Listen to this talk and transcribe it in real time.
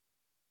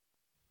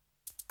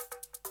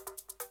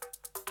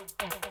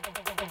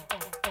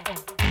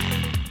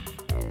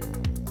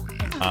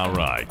All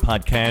right,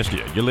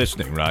 Podcastia, you're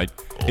listening, right?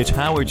 It's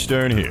Howard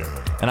Stern here.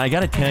 And I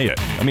gotta tell you,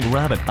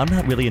 Robin, I'm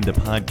not really into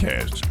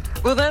podcasts.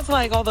 Well, that's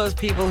like all those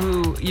people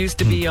who used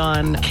to be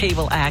on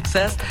cable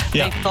access.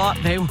 Yeah. They thought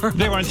they were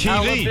on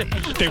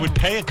TV. They would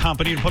pay a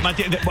company to put my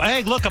TV.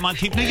 Hey, look, I'm on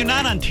TV. No, you're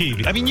not on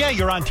TV. Yeah,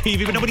 you're on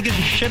TV, but nobody gives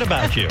a shit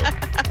about you.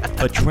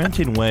 But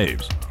Trenton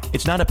Waves,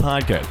 it's not a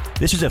podcast.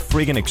 This is a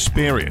friggin'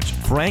 experience.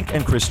 Frank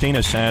and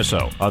Christina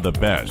Sasso are the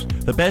best.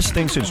 The best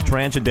thing since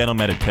Transcendental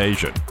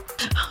Meditation.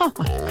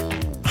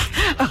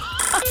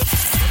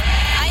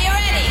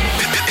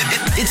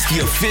 It's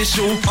the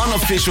official,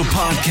 unofficial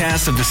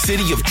podcast of the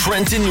city of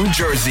Trenton, New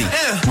Jersey.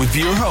 With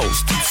your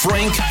host,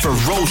 Frank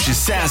Ferocious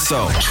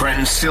Sasso.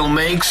 Trenton still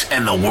makes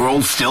and the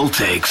world still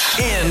takes.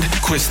 And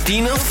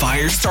Christina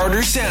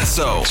Firestarter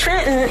Sasso.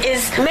 Trenton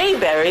is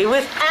Mayberry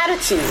with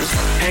attitude.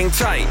 Hang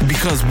tight,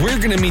 because we're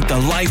going to meet the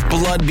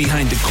lifeblood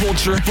behind the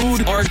culture,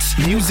 food, arts,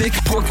 music,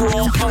 pork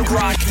roll, punk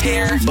rock,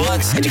 hair,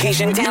 butts,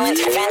 education, talent,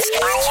 events,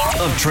 art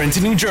of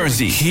Trenton, New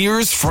Jersey.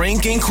 Here's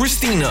Frank and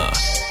Christina.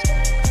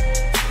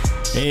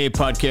 Hey,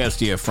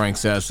 Podcastia, Frank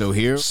Sasso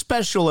here.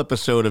 Special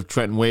episode of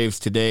Trenton Waves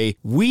today.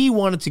 We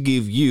wanted to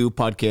give you,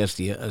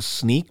 Podcastia, a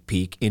sneak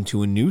peek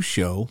into a new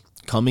show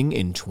coming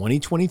in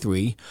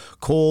 2023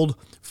 called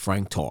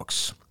Frank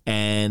Talks.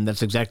 And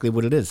that's exactly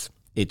what it is.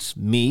 It's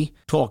me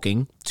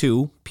talking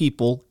to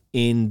people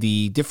in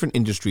the different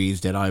industries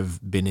that I've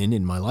been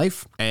in my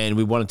life. And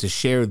we wanted to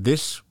share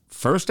this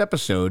first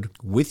episode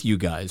with you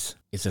guys.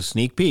 It's a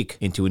sneak peek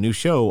into a new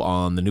show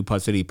on the New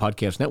Pod City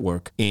Podcast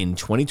Network in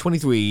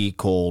 2023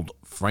 called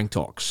Frank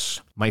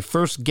Talks. My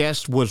first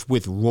guest was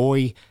with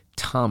Roy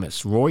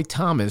Thomas. Roy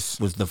Thomas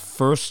was the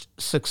first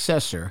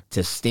successor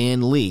to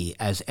Stan Lee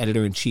as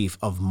editor-in-chief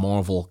of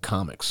Marvel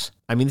Comics.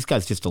 This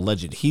guy's just a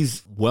legend.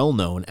 He's well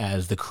known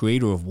as the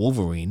creator of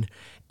Wolverine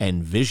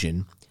and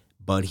Vision,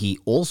 but he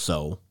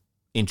also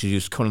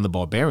introduced Conan the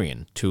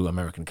Barbarian to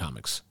American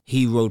comics.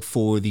 He wrote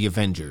for The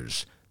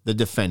Avengers, The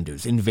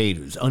Defenders,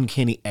 Invaders,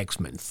 Uncanny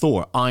X-Men,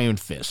 Thor, Iron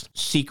Fist,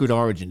 Secret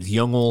Origins,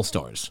 Young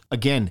All-Stars.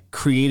 Again,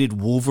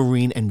 created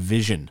Wolverine and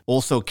Vision.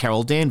 Also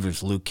Carol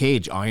Danvers, Luke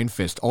Cage, Iron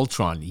Fist,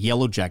 Ultron,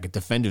 Yellow Jacket,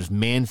 Defenders,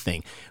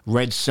 Man-Thing,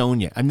 Red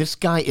Sonja. And this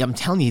guy, I'm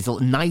telling you, he's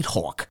a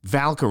Nighthawk,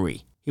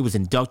 Valkyrie. He was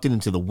inducted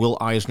into the Will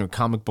Eisner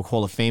Comic Book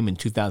Hall of Fame in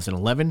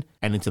 2011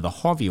 and into the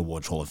Harvey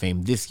Awards Hall of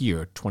Fame this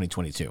year,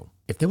 2022.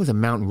 If there was a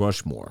Mount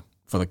Rushmore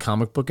for the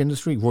comic book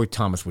industry, Roy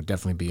Thomas would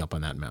definitely be up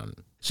on that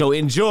mountain. So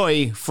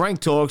enjoy Frank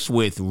Talks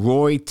with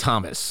Roy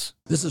Thomas.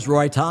 This is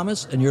Roy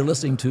Thomas, and you're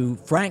listening to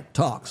Frank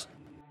Talks.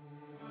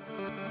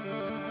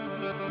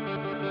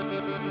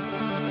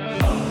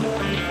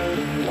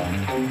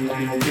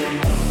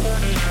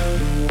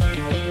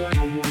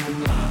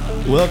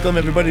 Welcome,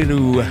 everybody,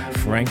 to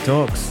Frank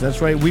Talks.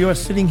 That's right. We are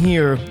sitting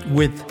here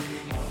with,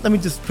 let me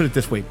just put it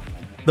this way.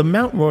 The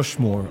Mount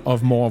Rushmore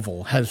of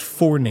Marvel has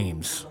 4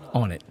 names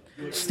on it.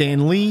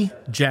 Stan Lee,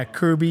 Jack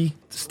Kirby,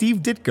 Steve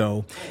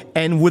Ditko,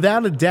 and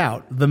without a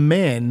doubt, the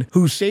man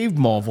who saved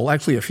Marvel,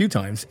 actually a few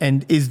times,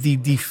 and is the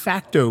de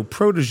facto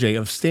protege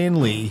of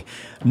Stan Lee,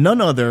 none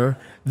other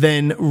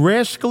than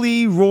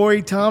Rascally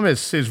Roy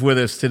Thomas is with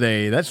us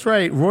today. That's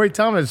right, Roy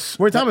Thomas.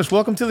 Roy Thomas,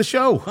 welcome to the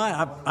show.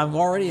 Hi, I'm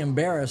already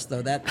embarrassed,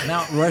 though, that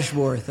Mount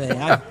Rushmore thing.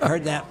 I've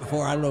heard that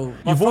before. I don't know.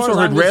 You've also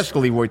heard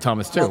Rascally Roy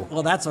Thomas, too.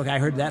 Well, that's okay. I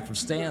heard that from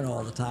Stan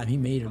all the time. He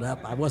made it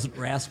up. I wasn't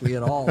rascally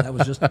at all. That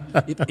was just,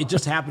 it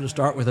just happened to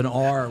start with an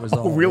R. Was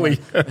all. Oh, really?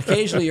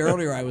 Occasionally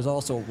earlier, I was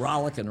also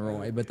Rollicking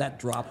Roy, but that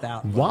dropped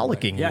out.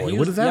 Rollicking Roy?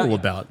 What is that all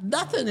about?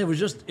 Nothing. It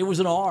was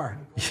an R.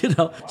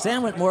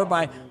 Stan went more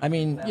by,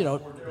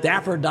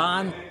 Dapper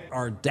Don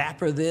or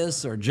Dapper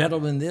this or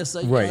Gentleman this.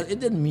 Right. It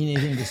didn't mean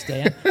anything to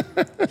Stan.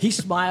 He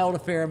smiled a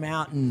fair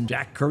amount, and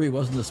Jack Kirby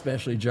wasn't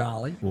especially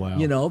jolly.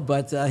 Wow.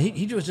 But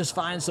he was just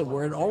fine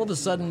somewhere. And all of a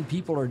sudden,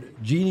 people are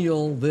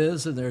genial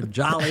this and they're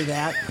jolly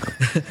that.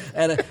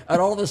 and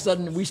all of a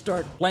sudden, we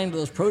start playing to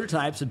those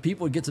prototypes, and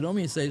people get to know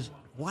me and say,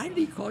 why did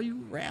he call you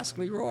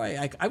Rascally Roy?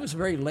 I was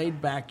very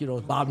laid back,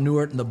 Bob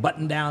Newhart and the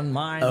button-down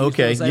mind.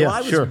 Okay, say, yeah,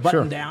 I was sure.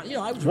 buttoned down.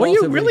 I was Were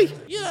you really?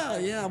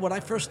 Yeah. When I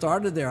first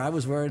started there, I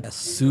was wearing a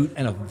suit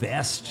and a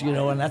vest,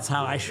 and that's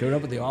how I showed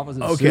up at the office.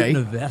 A suit and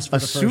a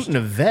vest. Suit and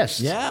a vest?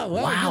 Yeah,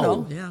 well,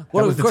 wow. Yeah.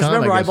 Well, of course,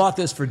 remember, I bought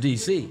this for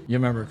DC. You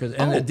remember?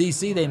 And at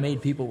DC, they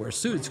made people wear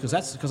suits,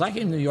 because I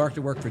came to New York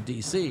to work for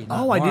DC.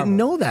 Oh, I didn't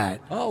know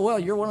that. Oh, well,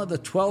 you're one of the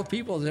 12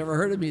 people that's ever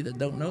heard of me that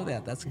don't know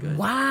that. That's good.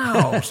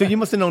 Wow. So you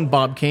must have known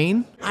Bob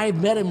Kane? I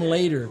met him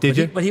later. Did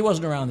you? But he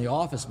wasn't around the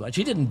office much.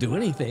 He didn't do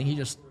anything. He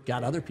just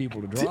got other people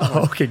to draw.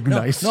 Oh, okay,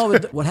 nice. No,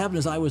 but what happened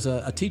is I was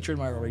a teacher in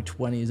my early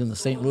 20s in the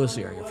St. Louis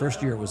area.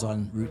 First year was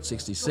on Route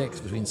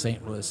 66 between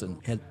St. Louis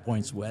and Head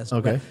Points West.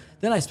 Okay. But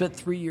then I spent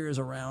 3 years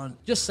around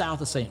just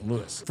south of St.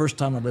 Louis. First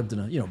time I lived in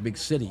a big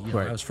city.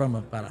 Right. I was from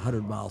about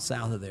 100 miles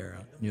south of there,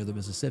 near the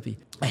Mississippi.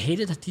 I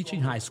hated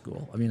teaching high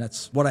school.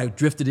 That's what I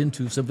drifted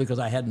into simply because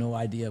I had no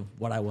idea of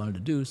what I wanted to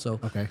do. So,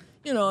 okay.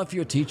 If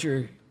you're a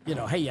teacher,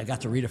 hey, I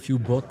got to read a few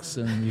books,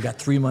 and you got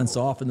 3 months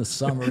off in the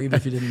summer, even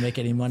if you didn't make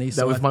any money.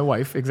 That was my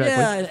wife, exactly.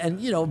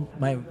 Yeah, and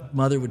my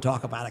mother would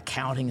talk about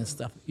accounting and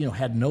stuff,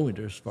 had no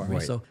interest for me.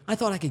 Right. So I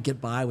thought I could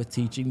get by with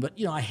teaching, but,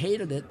 I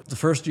hated it. The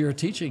first year of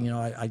teaching,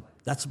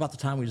 that's about the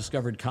time we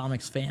discovered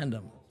comics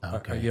fandom.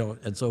 Okay.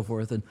 And so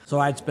forth. And so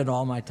I'd spend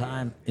all my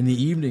time in the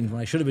evenings when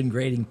I should have been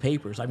grading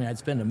papers. I mean, I'd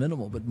spend a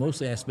minimal, but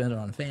mostly I spent it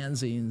on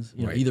fanzines,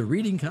 Right. either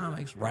reading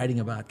comics, writing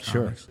about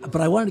comics. Sure. But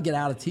I wanted to get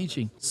out of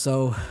teaching.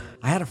 So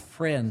I had a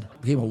friend,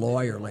 became a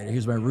lawyer later. He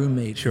was my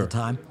roommate at the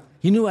time.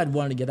 He knew I'd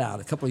wanted to get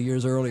out. A couple of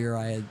years earlier,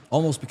 I had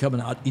almost become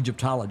an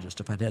Egyptologist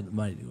if I'd had the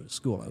money to go to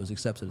school. I was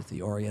accepted at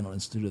the Oriental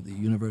Institute of the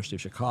University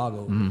of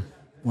Chicago,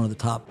 one of the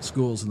top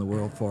schools in the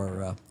world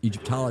for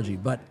Egyptology.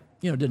 But,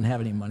 didn't have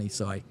any money,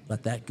 so I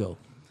let that go.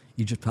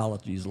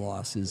 Egyptology's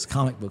loss, his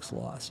comic books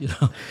loss,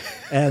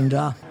 And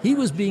he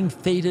was being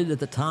feted at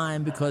the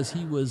time because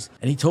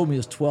he told me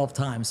this 12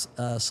 times,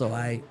 so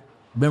I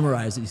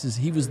memorized it. He says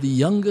he was the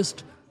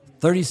youngest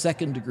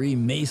 32nd degree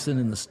Mason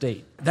in the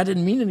state. That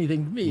didn't mean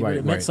anything to me, but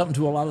it meant something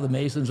to a lot of the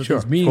Masons at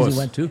these meetings he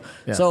went to.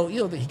 Yeah. So,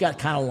 he got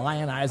kind of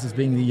lionized as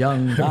being the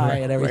young guy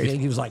and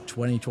everything. He was like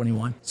 20,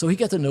 21. So he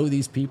got to know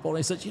these people, and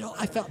he said,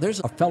 I felt there's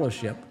a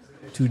fellowship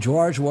to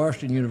George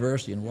Washington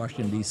University in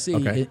Washington,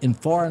 D.C. In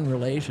foreign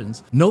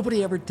relations.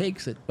 Nobody ever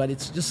takes it, but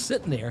it's just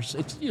sitting there.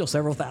 It's,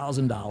 several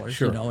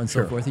 $1,000s, and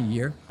so forth a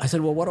year. I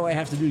said, well, what do I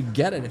have to do to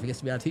get it if it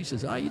gets me out of teaching?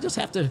 He said, you just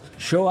have to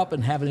show up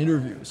and have an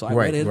interview. So I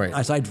went in.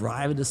 I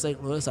drive into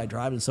St. Louis. I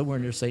drive in somewhere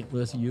near St.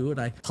 Louis U, and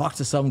I talked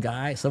to some old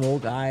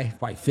guy,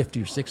 probably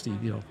 50 or 60,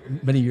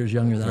 many years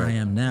younger than I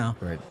am now.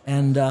 Right.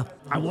 And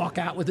I walk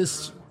out with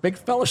this big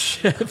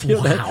fellowship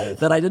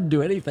that I didn't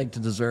do anything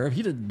to deserve.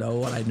 He didn't know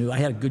what I knew. I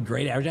had a good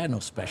grade average. I had no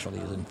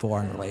specialties in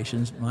foreign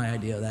relations. My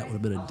idea of that would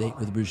have been a date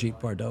with Brigitte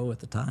Bardot at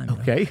the time.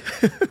 Okay.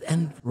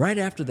 And right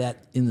after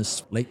that, in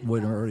the late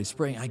winter, early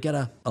spring, I get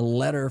a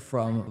letter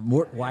from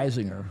Mort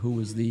Weisinger, who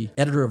was the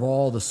editor of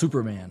all the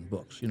Superman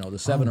books, the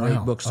 7 or 8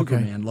 books,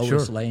 Superman,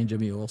 Lois Lane,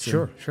 Jimmy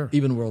Olsen,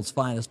 even World's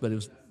Finest, but it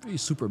was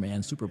Superman,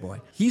 Superboy.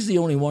 He's the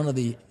only one of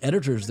the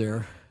editors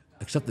there,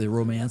 except the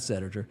romance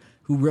editor,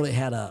 who really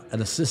had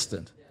an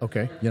assistant.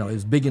 Okay. It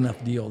was a big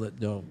enough deal that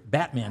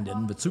Batman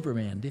didn't, but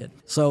Superman did.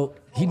 So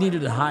he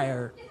needed to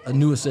hire a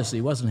new assistant.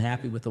 He wasn't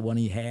happy with the one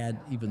he had,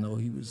 even though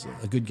he was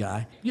a good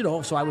guy.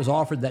 So I was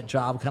offered that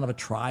job, kind of a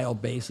trial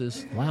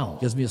basis. Wow.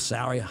 Gives me a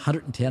salary,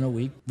 $110 a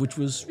week, which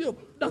was,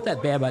 not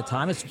that bad by the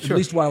time. It's at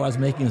least what I was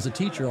making as a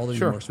teacher, although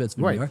more expensive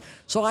in New York.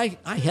 So I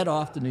head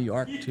off to New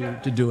York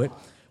to do it.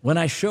 When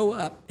I show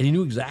up, and he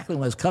knew exactly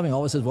when I was coming,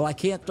 always says, well, I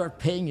can't start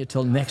paying you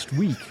till next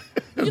week.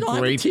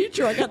 I'm a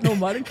teacher. I got no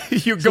money.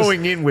 You're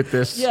going in with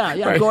this. Yeah,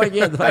 I'm going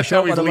in. If I show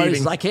up with the money,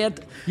 says, I can't,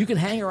 you can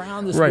hang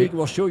around this week and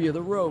we'll show you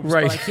the ropes.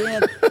 Right.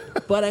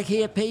 But I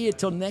can't pay you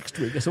till next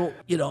week. I said,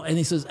 well, and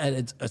he says, and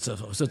it's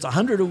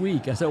 $100 a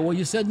week. I said, well,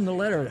 you said in the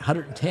letter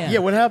 110. Yeah,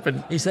 what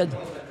happened? He said,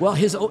 well,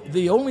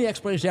 the only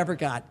explanation I ever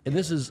got, and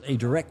this is a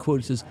direct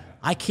quote, he says,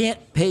 I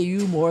can't pay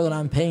you more than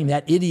I'm paying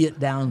that idiot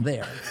down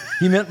there.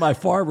 He meant my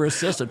farmer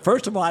assistant.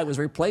 First of all, I was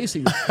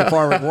replacing the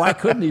farmer. Why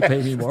couldn't he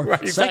pay me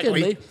more?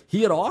 Secondly,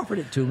 he had offered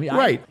it to me.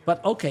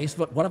 But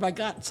what have I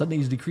got? Suddenly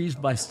he's decreased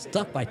my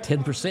stuff by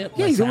 10%.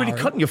 Yeah, he's already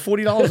cutting you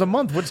 $40 a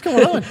month. What's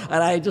going on?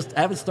 And I just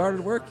haven't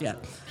started work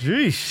yet.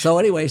 Jeez. So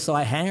anyway,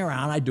 I hang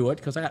around. I do it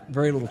because I got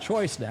very little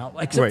choice now.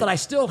 Except that I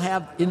still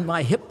have in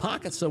my hip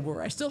pocket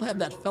somewhere, I still have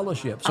that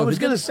fellowship. So I was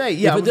going to say,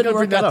 if it didn't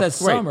work out that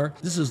summer,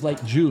 this is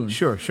like June.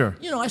 Sure.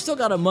 I still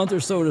got a month or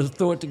so to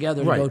throw it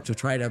together and go to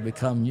try to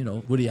become,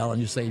 Woody Allen.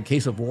 You say, in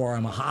case of war,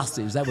 I'm a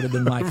hostage. That would have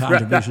been my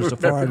contributions to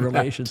foreign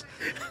relations.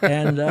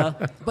 And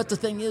but the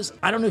thing is,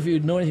 I don't know if you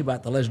know anything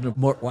about the legend of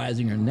Mort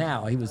Weisinger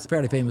now. He was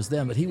fairly famous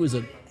then, but he was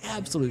an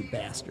absolute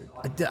bastard.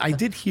 I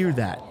did hear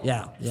that.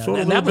 Yeah. So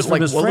and that was from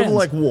his friends. A little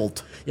like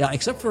Walt. Yeah,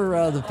 except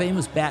for the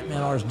famous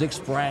Batman artist Dick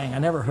Sprang. I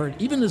never heard,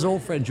 even his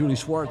old friend Julie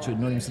Schwartz, who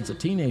had known him since a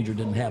teenager,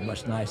 didn't have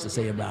much nice to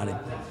say about him.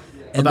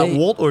 And about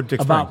Walt or Dick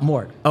Sprang? About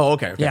Mort. Oh,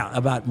 okay. Yeah,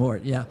 about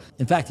Mort, yeah.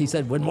 In fact, he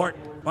said when Mort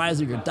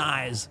Weisinger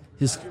dies,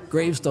 his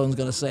gravestone's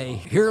going to say,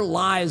 "Here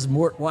lies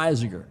Mort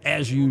Weisinger,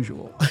 as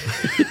usual."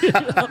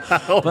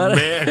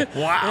 Man,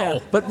 wow. Yeah.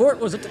 But Mort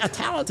was a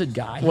talented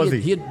guy.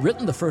 He had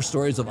written the first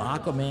stories of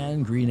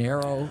Aquaman, Green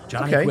Arrow,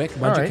 Johnny Quick, a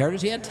bunch of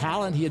characters. He had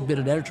talent. He had been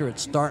an editor at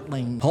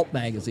startling pulp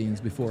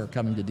magazines before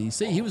coming to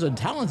D.C. He was a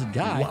talented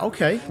guy.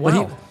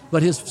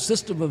 But his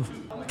system of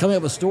coming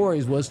up with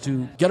stories was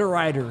to get a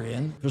writer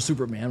in for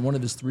Superman, one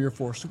of his 3 or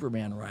 4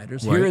 Superman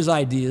writers, hear his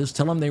ideas,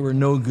 tell him they were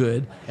no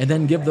good, and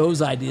then give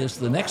those ideas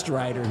to the next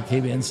writer who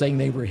came in saying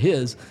they were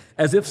his,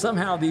 as if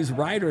somehow these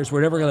writers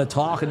were never going to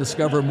talk and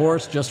discover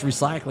Mort's just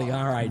recycling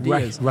our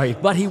ideas. Right.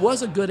 But he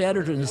was a good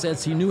editor in the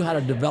sense he knew how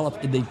to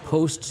develop in the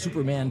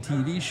post-Superman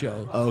TV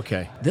show.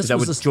 Okay. This Is that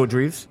with George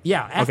Reeves?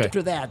 Yeah.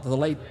 After that, the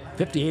late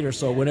 58 or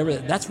so, whenever,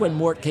 that's when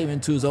Mort came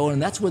into his own,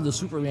 and that's when the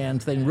Superman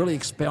thing really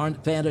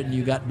expanded, and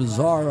you got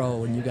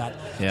Bizarro, and you got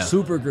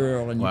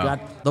Supergirl, and you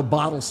got the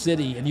Bottle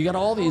City, and you got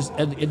all these,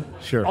 and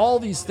all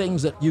these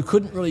things that you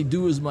couldn't really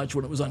do as much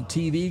when it was on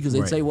TV, because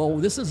they'd say, well,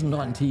 this isn't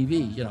on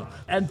TV, you know.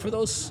 And for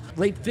those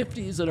late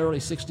 50s and early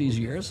 60s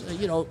years,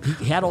 you know,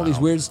 he had all these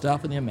weird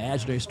stuff and the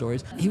imaginary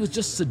stories. He was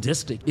just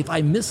sadistic. If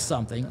I missed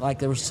something, like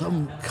there was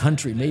some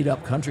country,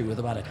 made-up country with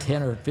about a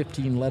 10 or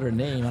 15-letter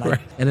name,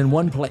 and in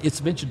one place,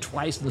 it's mentioned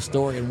twice in the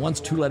story, and once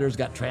 2 letters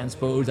got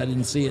transposed, I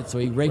didn't see it, so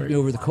he raked me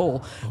over the coal.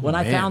 When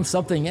I found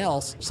something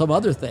else, some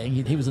other thing,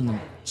 he was in the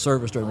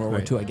service during World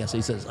War II, I guess.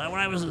 He says, when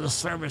I was in the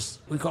service,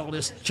 we call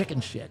this chicken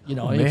shit, you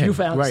know. If you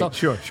found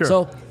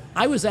So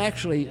I was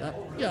actually,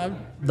 you know,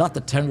 not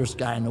the tenderest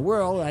guy in the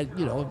world.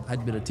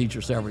 I'd been a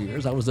teacher several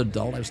years. I was an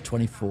adult. I was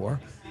 24.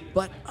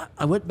 But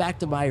I went back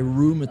to my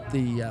room at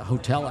the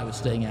hotel I was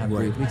staying at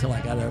briefly until I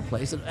got out of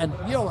place. And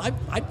you know,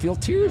 I'd feel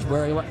tears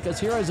because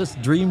here was this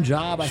dream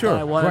job I thought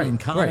I wanted in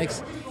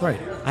comics. I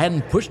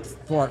hadn't pushed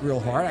for it real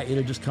hard. It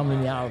had just come to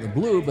me out of the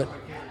blue, but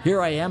here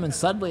I am, and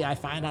suddenly I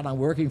find out I'm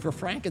working for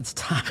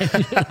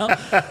Frankenstein,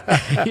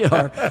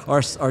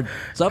 or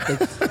something.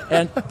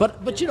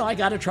 But you know, I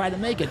got to try to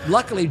make it.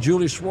 Luckily,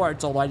 Julie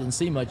Schwartz, although I didn't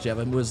see much of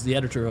him, was the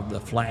editor of The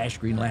Flash,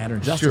 Green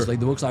Lantern, Justice League,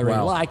 the books I really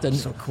liked. And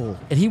so cool.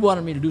 And he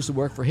wanted me to do some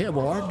work for him.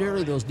 Well,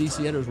 ordinarily those DC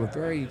editors were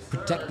very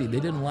protective.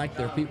 They didn't like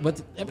their people,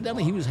 but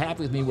evidently he was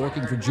happy with me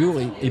working for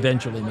Julie.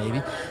 Eventually,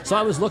 maybe. So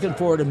I was looking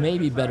forward to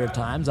maybe better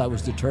times. I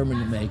was determined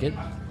to make it,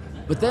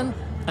 but then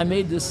I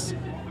made this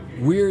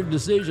weird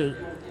decision.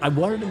 I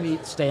wanted to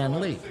meet Stan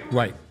Lee.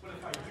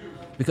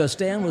 Because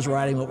Stan was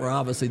writing what were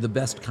obviously the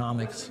best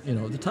comics, you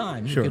know, at the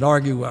time. You could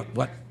argue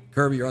what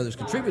Kirby or others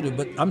contributed,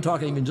 but I'm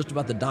talking even just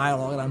about the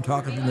dialogue, and I'm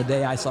talking from the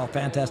day I saw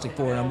Fantastic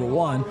Four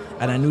 #1,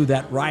 and I knew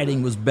that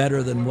writing was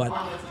better than what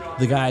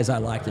the guys I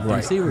liked at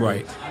DC were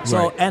doing.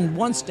 So, and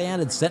once Stan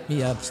had sent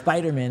me a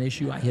Spider-Man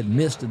issue I had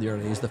missed in the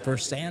early days, the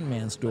first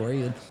Sandman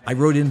story, and I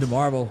wrote into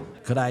Marvel,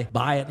 could I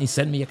buy it? And he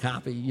sent me a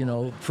copy, you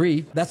know,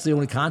 free. That's the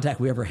only contact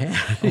we ever had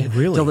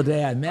till the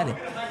day I met him.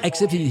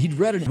 Except he'd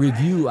read a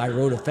review I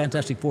wrote of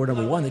Fantastic Four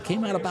 #1 that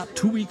came out about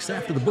 2 weeks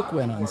after the book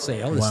went on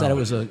sale. They said it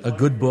was a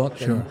good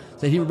book, and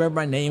said he remembered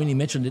my name, and he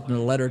mentioned it in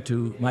a letter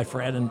to my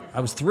friend, and I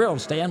was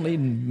thrilled. Stan Lee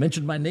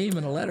mentioned my name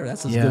in a letter.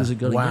 That's as good as it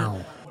going to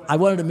get. I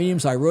wanted to meet him,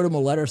 so I wrote him a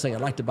letter saying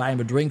I'd like to buy him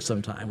a drink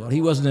sometime. Well,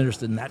 he wasn't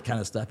interested in that kind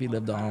of stuff. He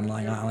lived on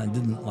Long Island,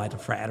 didn't like to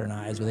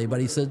fraternize with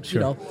anybody. He said, you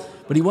know,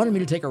 but he wanted me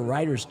to take a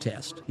writer's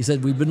test. He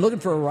said, we've been looking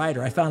for a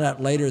writer. I found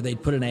out later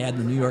they'd put an ad in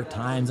the New York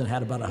Times and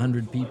had about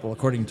 100 people,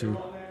 according to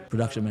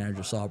production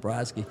manager Saul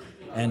Brodsky.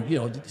 And, you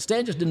know,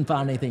 Stan just didn't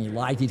find anything he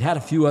liked. He'd had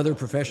a few other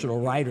professional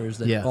writers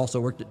that also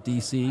worked at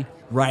DC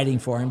writing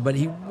for him, but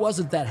he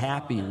wasn't that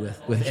happy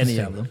with any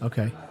of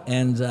them.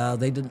 And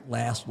they didn't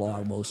last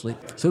long, mostly.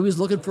 So he was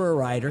looking for a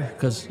writer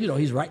because, you know,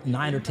 he's writing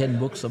 9 or 10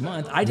 books a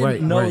month. I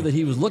didn't know that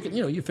he was looking,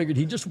 you know, you figured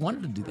he just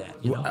wanted to do that,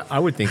 you know. I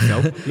would think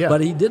so,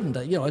 But he didn't.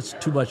 You know, it's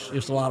too much,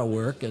 it's a lot of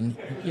work, and,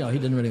 you know, he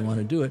didn't really want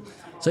to do it.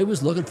 So he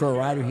was looking for a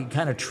writer he could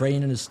kind of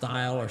train in his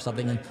style or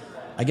something, and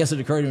I guess it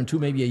occurred to him, too,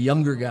 maybe a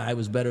younger guy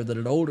was better than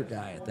an older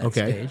guy at that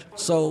stage.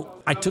 So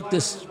I took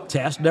this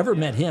test, never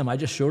met him. I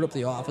just showed up at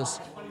the office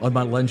on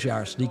my lunch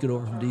hour, sneaking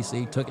over from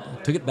D.C., took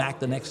it back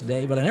the next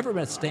day, but I never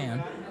met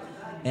Stan.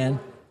 And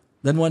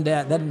then one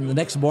day, then the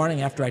next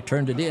morning after I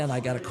turned it in,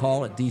 I got a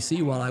call at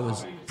D.C. while I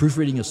was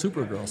proofreading a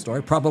Supergirl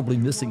story, probably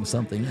missing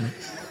something. And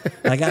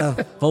I got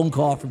a phone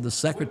call from the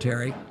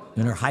secretary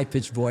in her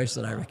high-pitched voice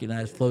that I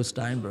recognized, Flo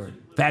Steinberg.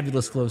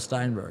 Fabulous Flo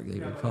Steinberg, they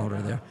called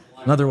her there.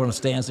 Another one of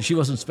Stan's. So she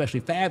wasn't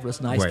especially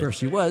fabulous, nice person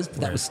she was,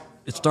 but that was,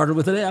 it started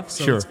with an F,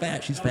 so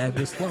she's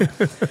fabulous Flo.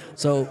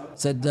 So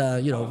said,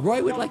 you know,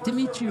 Roy would like to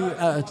meet you,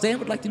 Stan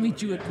would like to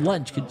meet you at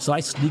lunch. So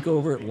I sneak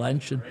over at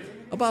lunch, and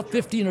about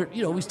 15 or,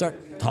 you know, we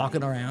start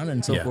talking around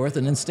and so forth,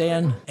 and then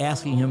Stan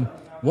asking him,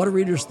 what do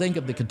readers think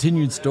of the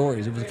continued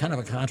stories? It was kind of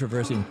a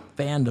controversy in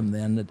fandom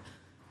then, that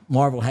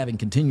Marvel having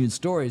continued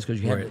stories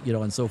because you had, you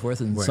know, and so forth,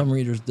 and some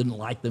readers didn't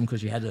like them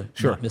because you had to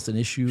not miss an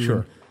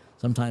issue.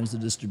 Sometimes the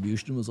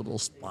distribution was a little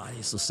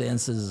spotty. So Stan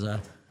says,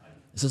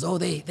 oh,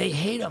 they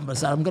hate them. But I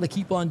said, I'm going to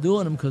keep on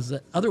doing them because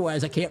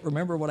otherwise I can't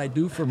remember what I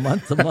do from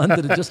month to month,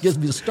 and it just gives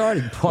me the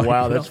starting point.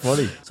 Wow, that's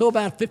funny. So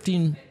about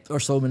 15 or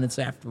so minutes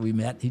after we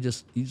met,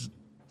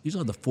 he's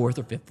on the 4th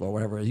or 5th floor,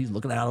 whatever. He's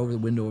looking out over the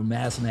window of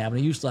Madison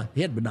Avenue.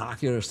 He had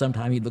binoculars.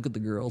 Sometime he'd look at the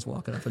girls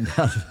walking up and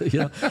down, you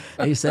know.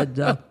 And he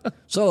said,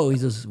 so he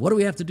says, what do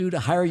we have to do to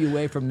hire you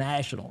away from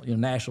National? You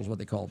know, National's what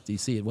they called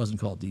DC. It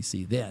wasn't called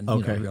DC then,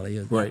 you know, really.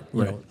 You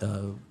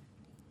know,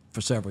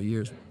 for several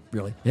years,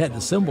 really. It had the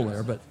symbol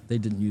there, but they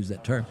didn't use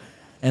that term.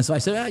 And so I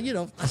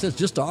said,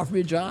 just offer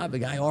me a job. The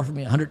guy offered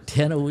me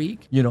 $110 a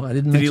week. I didn't Did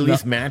he mention at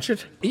least match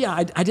it? Yeah,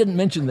 I didn't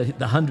mention the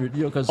 100,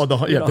 because the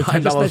I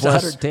just $10 mentioned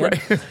less.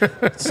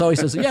 110. So he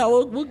says, yeah,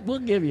 we'll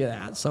give you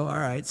that. So all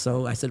right.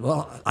 So I said,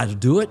 well, I'll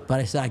do it,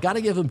 but I said I got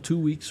to give him 2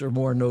 weeks or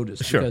more notice.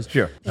 Sure. That's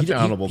an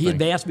honorable he thing.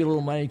 advanced me a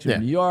little money to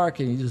New York,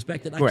 and he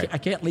expected I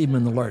can't leave him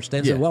in the lurch.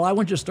 Stan said, well, I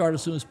want you to start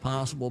as soon as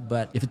possible,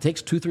 but if it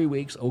takes 2-3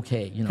 weeks,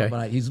 okay.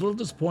 But he's a little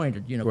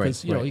disappointed,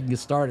 because he can get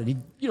started.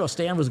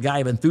 Stan was a guy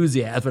of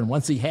enthusiasm, and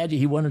once he had you,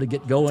 he wanted to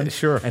get going.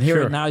 Sure. And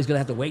here now he's going to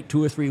have to wait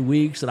 2 or 3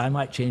 weeks, and I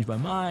might change my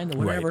mind or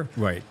whatever.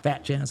 Right.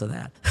 Fat chance of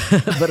that.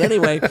 But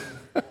anyway,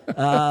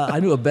 I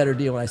knew a better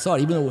deal when I saw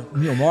it. Even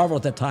though Marvel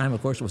at that time,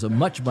 of course, was a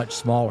much, much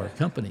smaller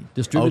company,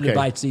 distributed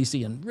by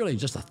CC, and really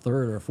just a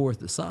third or a fourth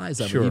the size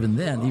of it even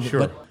then.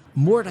 But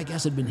Mort, I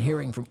guess, had been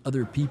hearing from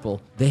other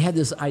people. They had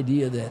this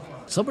idea that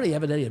somebody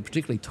evidently had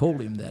particularly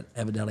told him that,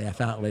 evidently I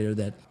found out later,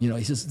 that,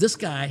 he says, this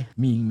guy,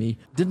 meaning me,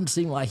 didn't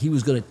seem like he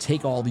was going to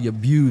take all the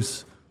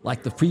abuse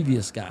like the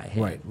previous guy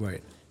had.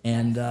 Right.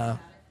 And,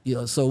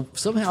 so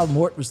somehow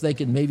Mort was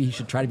thinking maybe he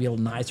should try to be a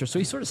little nicer. So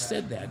he sort of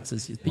said that. He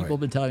says, people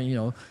have been telling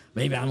me,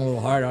 maybe I'm a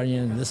little hard on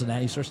you and this and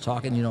that. He starts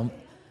talking,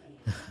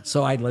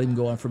 So I'd let him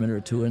go on for a minute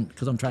or two, and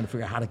because I'm trying to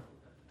figure out how to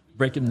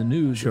break him the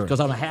news, because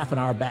I'm a half an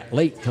hour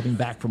late coming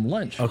back from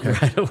lunch. Okay.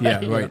 Right away,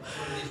 Yeah, right.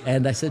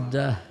 And I said,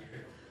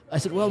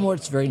 well, Mort,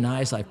 it's very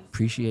nice. I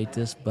appreciate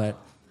this, but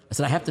I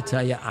said, I have to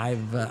tell you,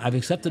 I've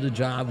accepted a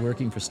job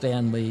working for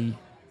Stan Lee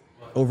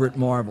over at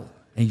Marvel.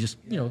 And he just,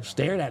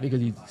 stared at me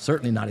because he's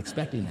certainly not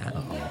expecting that.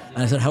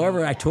 And I said,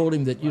 however, I told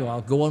him that, I'll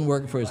go on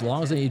working for as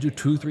long as I need to,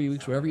 2-3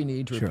 weeks, whatever you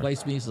need to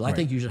replace me. He says, I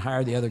think you should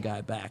hire the other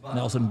guy back,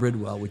 Nelson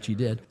Bridwell, which he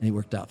did, and he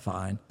worked out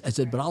fine. I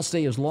said, but I'll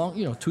stay as long,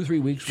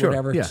 2-3 weeks,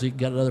 whatever, so you can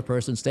get another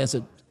person. Stan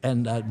said,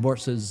 and Mort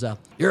says,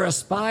 you're a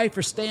spy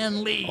for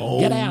Stan Lee.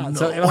 Get out. No.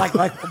 So like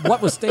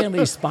what was Stan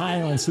Lee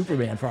spying on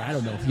Superman for? I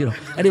don't know.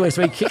 Anyway,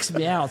 so he kicks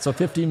me out. So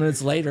 20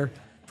 minutes later,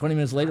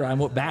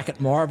 I'm back at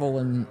Marvel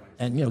and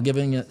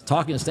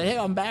talking to Stan. Hey,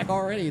 I'm back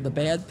already. The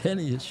bad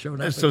penny has shown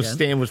up So again.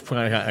 Stan was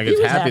probably, I guess,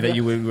 happy that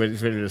you were ready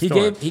to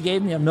start. He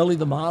gave me a Millie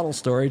the Model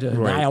story to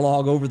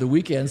dialogue over the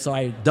weekend, so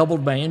I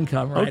doubled my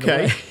income right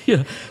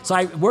away. So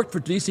I worked for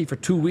DC for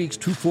 2 weeks,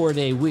 2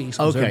 4-day weeks.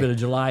 Because there had been a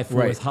July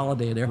 4th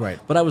holiday there. Right.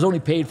 But I was only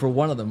paid for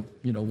one of them,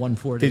 1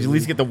 4-day. Did you at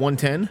least get the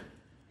 110?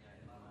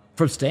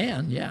 From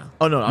Stan, yeah.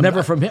 Oh, no.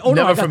 Never from him. Oh,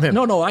 never no, from him.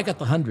 No, I got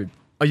the 100.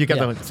 Oh, you got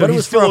the 100. So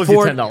he still owes you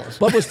 $10.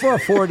 But it was for a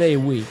 4-day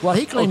week. Well,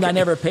 he claimed I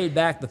never paid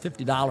back the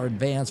 $50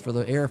 advance for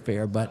the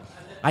airfare, but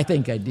I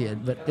think I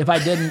did. But if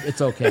I didn't,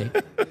 it's okay.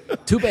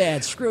 Too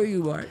bad. Screw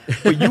you, Mort.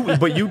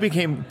 But you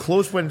became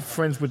close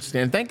friends with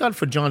Stan. Thank God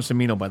for John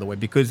Cimino, by the way,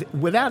 because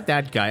without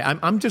that guy,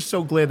 I'm just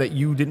so glad that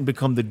you didn't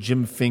become the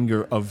Jim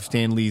Finger of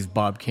Stan Lee's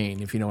Bob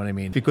Kane, if you know what I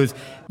mean. Because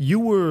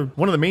you were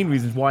one of the main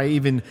reasons why I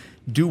even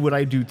do what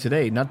I do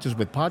today, not just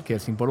with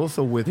podcasting, but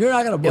also with You're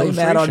not going to blame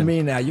that on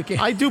me now. You can't.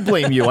 I do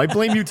blame you. I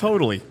blame you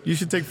totally. You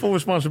should take full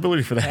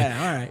responsibility for that.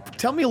 Yeah, all right.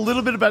 Tell me a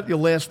little bit about your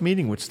last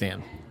meeting with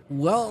Stan.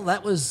 Well,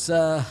 that was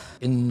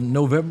in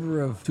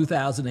November of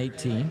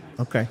 2018.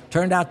 Okay.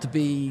 Turned out to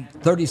be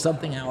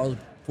 30-something hours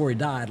before he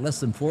died, less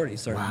than 40,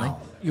 certainly. Wow.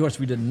 Of course,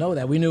 we didn't know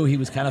that. We knew he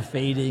was kind of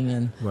fading,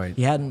 and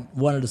he hadn't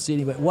wanted to see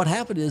anybody. What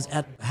happened is,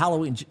 at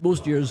Halloween,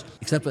 most years,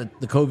 except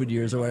at the COVID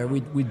years or whatever,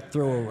 we'd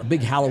throw a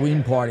big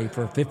Halloween party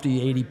for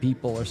 50, 80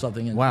 people or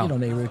something in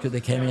neighborhood, because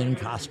they came in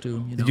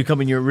costume. Did you come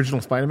in your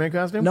original Spider-Man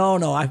costume? No,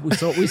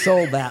 we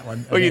sold that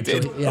one. Oh, you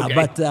did? Yeah, okay.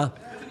 But...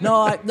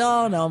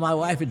 No. My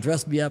wife had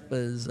dressed me up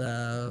as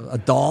a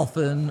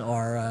dolphin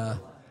or a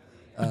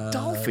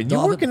dolphin.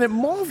 You're working at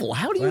Marvel.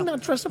 How do you not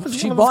dress up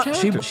as one of those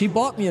characters? She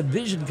bought me a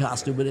Vision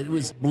costume, but it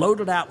was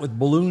bloated out with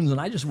balloons, and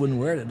I just wouldn't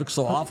wear it. It looked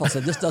so awful. I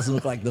said, "This doesn't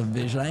look like the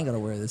Vision. I ain't gonna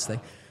wear this thing."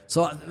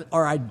 So,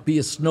 or I'd be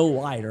a Snow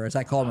White, or as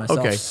I call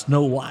myself,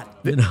 Snow White.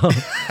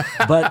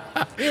 But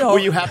were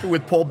you happy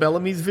with Paul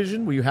Bellamy's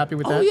Vision? Were you happy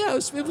with that? Oh yeah,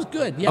 it was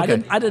good. Yeah,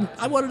 okay.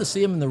 I wanted to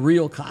see him in the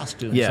real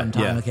costume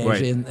sometime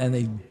occasionally, and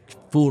they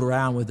fooled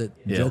around with it,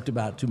 joked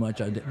about it too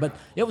much. But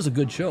it was a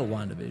good show,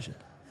 WandaVision.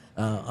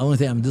 Only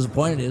thing I'm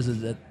disappointed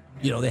is that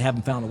they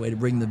haven't found a way to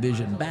bring the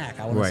Vision back.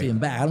 I want to see him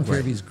back. I don't care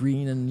if he's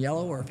green and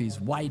yellow or if he's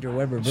white or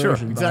whatever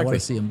version, but I want to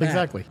see him back.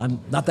 Exactly. I'm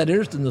not that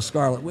interested in the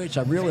Scarlet Witch.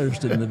 I'm real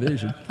interested in the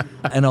Vision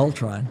and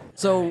Ultron.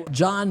 So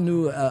John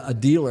knew a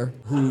dealer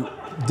who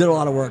did a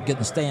lot of work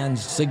getting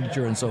Stan's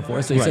signature and so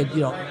forth. So he said,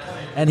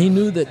 and he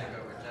knew that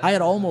I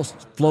had almost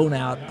flown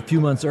out a few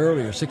months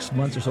earlier, 6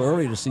 months or so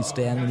earlier, to see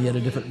Stan when he had a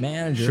different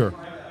manager,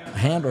 a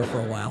handler for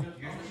a while.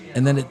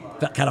 And then it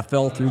kind of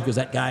fell through because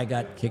that guy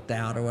got kicked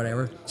out or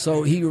whatever.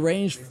 So he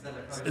arranged,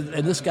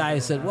 and this guy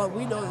said, well,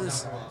 we know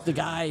the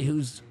guy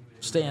who's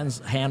Stan's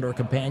handler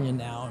companion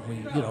now. And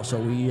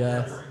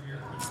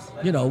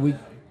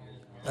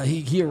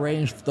he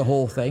arranged the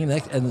whole thing.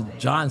 And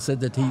John said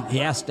that he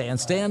asked Stan.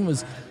 Stan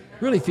was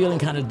really feeling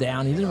kind of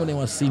down. He didn't really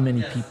want to see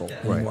many people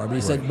anymore. But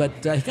he said,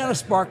 he kind of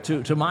sparked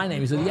to my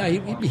name. He said, yeah,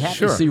 he'd be happy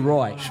to see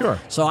Roy. Sure.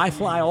 So I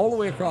fly all the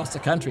way across the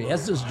country,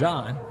 as does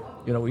John.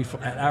 We,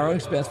 at our own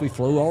expense, we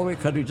flew all the way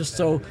across the country just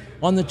so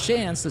on the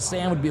chance that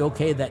Stan would be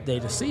okay that day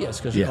to see us,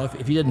 because you know,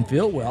 if he didn't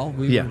feel well,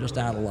 we were just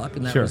out of luck,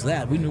 and that was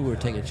that. We knew we were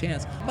taking a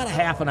chance. About a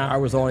half an hour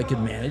was all he could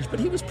manage, but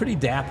he was pretty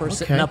dapper,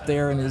 sitting up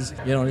there in his,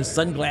 his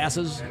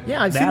sunglasses.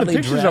 Yeah, I've seen the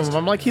pictures of him.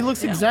 I'm like, he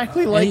looks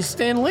exactly like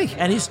Stan Lee.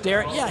 And he's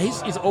staring. Yeah,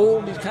 he's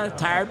old. He's kind of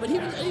tired, but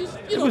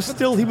he was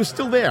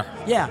still there.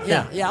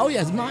 Yeah. Oh yeah,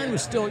 his mind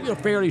was still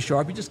fairly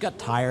sharp. He just got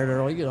tired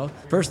early.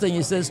 First thing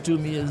he says to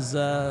me is,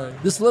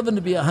 "This living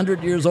to be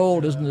 100 years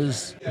old isn't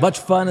as much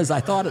fun as I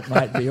thought it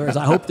might be, or as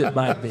I hoped it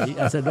might be."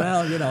 I said,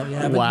 "Well,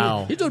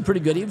 but he's doing pretty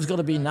good. He was going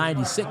to be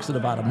 96 in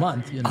about a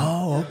month.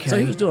 Oh, okay. So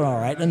he was doing all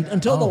right, and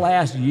until the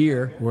last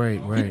year,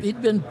 right.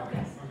 He'd been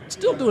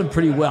still doing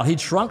pretty well. He'd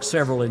shrunk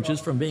several inches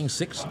from being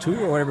 6'2"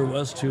 or whatever it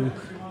was to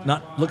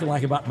not looking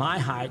like about my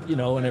height,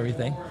 and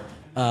everything.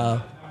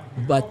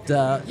 But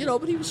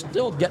he was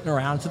still getting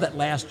around to that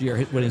last year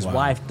when his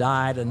wife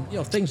died, and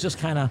things just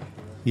kind of.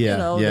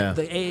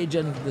 The age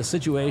and the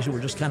situation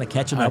were just kind of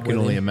catching up with him. I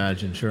can only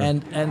imagine, sure.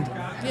 And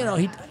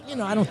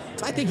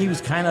I think he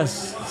was kind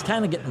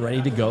of getting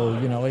ready to go.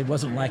 It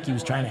wasn't like he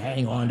was trying to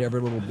hang on to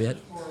every little bit.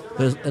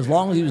 But as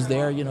long as he was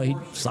there, he'd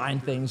sign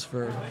things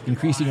for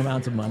increasing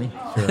amounts of money.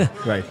 Sure.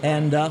 Right.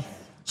 And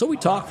so we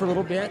talked for a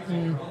little bit,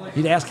 and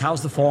he'd ask,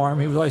 "How's the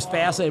farm?" He was always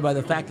fascinated by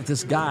the fact that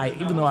this guy,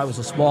 even though I was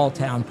a small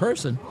town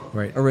person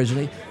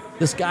originally,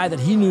 this guy that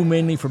he knew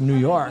mainly from New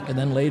York and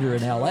then later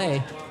in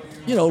L.A.,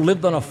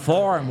 lived on a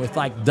farm with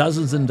like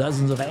dozens and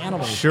dozens of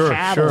animals,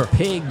 cattle,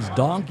 pigs,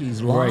 donkeys,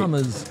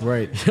 llamas,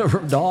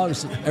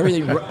 dogs,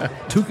 everything,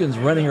 toucans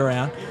running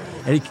around.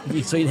 And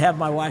so he'd have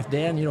my wife,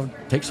 Dan,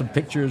 take some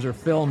pictures or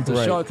film to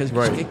show it, because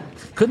he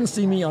couldn't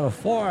see me on a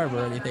farm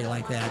or anything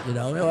like that,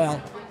 Well,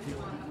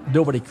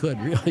 nobody could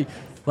really,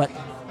 but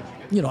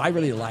I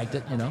really liked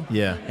it,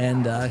 Yeah.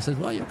 And I said,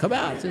 "Well, come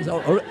out." He says,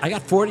 "Oh, I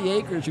got 40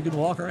 acres. You can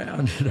walk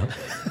around,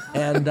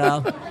 And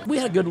we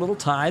had a good little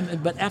time.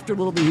 But after a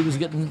little bit, he was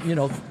getting,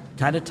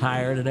 kind of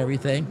tired and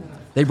everything.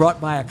 They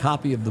brought by a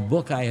copy of the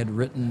book I had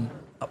written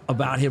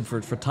about him for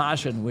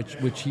Taschen,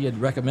 which he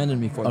had recommended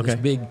me for. This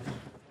big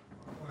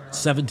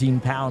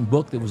 17-pound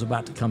book that was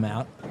about to come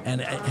out.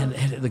 And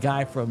the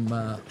guy from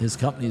his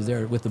company is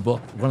there with the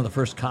book, one of the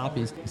first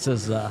copies. He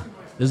says,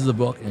 "This is the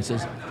book." And he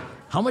says,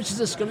 "How much is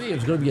this going to be?"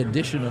 It's going to be an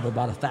edition of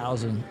about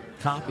 1,000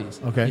 copies.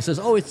 Okay. He says,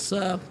 "Oh, it's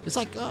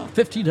like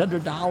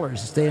 $1,500.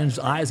 Stan's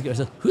eyes go. I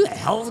said, "Who the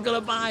hell is going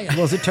to buy it?"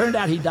 Well, as it turned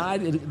out, he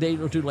died a day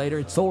or two later.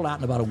 It sold out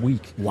in about a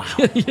week. Wow.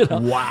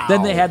 Wow.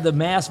 Then they had the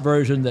mass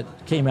version that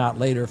came out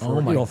later for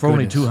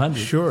only 200.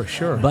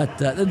 Sure. But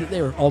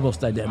they were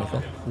almost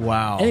identical.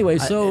 Wow. Anyway,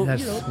 so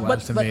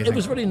that's but it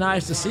was really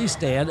nice to see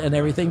Stan and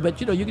everything. But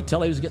you could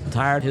tell he was getting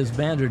tired. His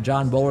manager,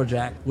 John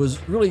Bolerjack, was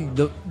really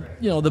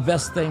the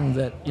best thing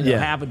that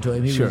happened to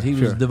him. He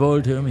was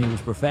devoted to him. He was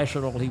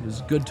professional. He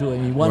was good to him.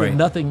 He wanted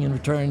nothing in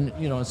return,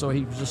 and so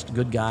he was just a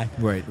good guy.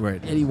 Right.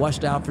 And he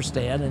watched out for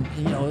Stan, and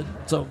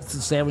so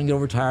Stan, when he got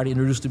retired, he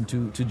introduced him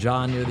to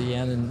John near the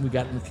end, and we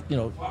got,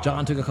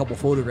 John took a couple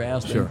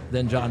photographs. Sure.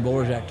 Then John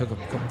Bolerjack took a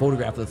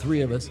photograph of the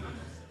three of us,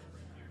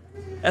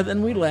 and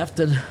then we left.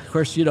 And of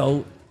course,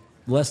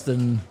 less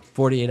than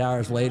 48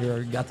 hours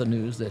later, got the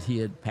news that he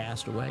had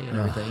passed away and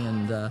everything.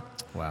 And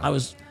I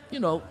was,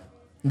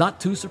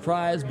 not too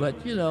surprised, but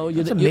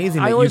it's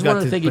amazing. I always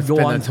wanted to think he'd go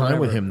on that time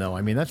forever. with him, though.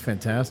 I mean, that's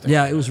fantastic.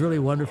 Yeah, it was really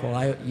wonderful.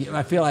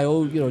 I feel I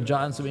owe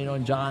John Cimino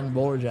and John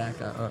Bolerjack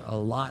a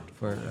lot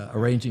for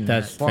arranging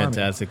that for me. That's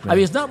fantastic. Man. I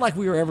mean, it's not like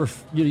we were ever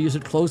you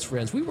said close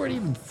friends. We weren't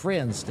even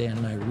friends, Stan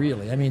and I,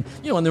 really. I mean,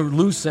 in the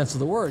loose sense of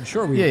the word,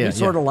 sure, we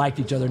sort of liked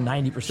each other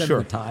 90% of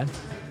the time.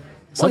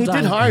 Well, he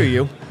did hire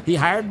you. He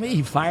hired me.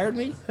 He fired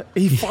me.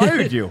 He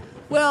fired you.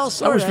 Well,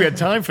 I wish we had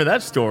time for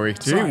that story.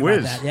 Gee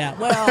whiz. Yeah,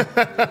 well,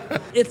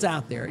 it's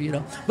out there,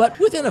 But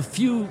within a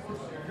few,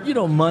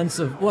 months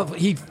of,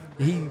 he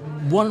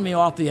wanted me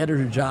off the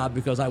editor job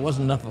because I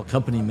wasn't enough of a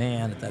company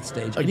man at that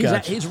stage. And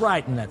he's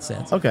right in that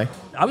sense. Okay.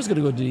 I was going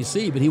to go to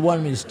DC, but he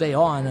wanted me to stay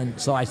on, and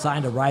so I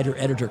signed a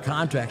writer-editor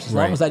contract. As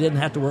long as I didn't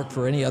have to work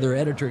for any other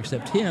editor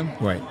except him,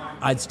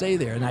 I'd stay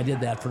there, and I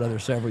did that for another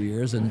several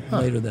years, and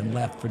later then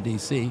left for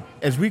DC.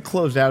 As we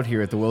close out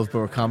here at the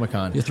Willsboro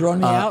Comic-Con, you're throwing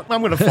me out.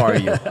 I'm going to fire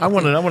you. I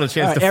want a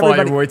chance to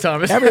fire Roy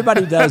Thomas.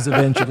 Everybody does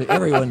eventually.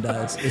 Everyone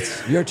does.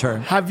 It's your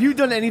turn. Have you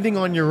done anything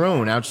on your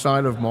own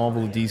outside of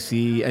Marvel,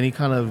 DC? Any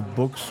kind of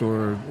books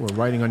or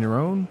writing on your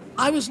own?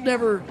 I was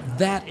never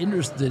that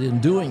interested in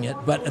doing it,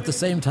 but at the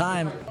same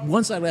time,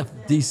 once I left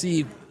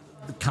DC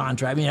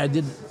contract, I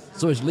did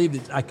so much leave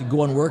that I could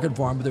go on working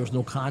for him, but there was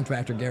no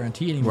contract or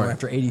guarantee anymore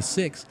after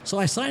 86. So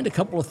I signed a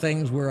couple of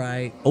things where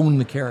I owned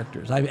the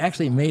characters. I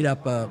actually made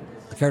up a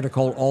character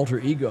called Alter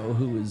Ego,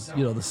 who is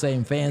the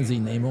same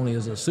fanzine name, only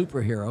as a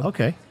superhero.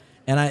 Okay.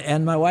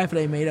 And my wife and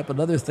I made up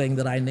another thing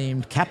that I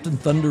named Captain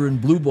Thunder and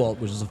Blue Bolt,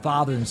 which is a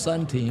father and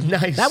son team.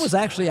 Nice. That was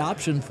actually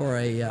optioned for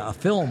a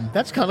film.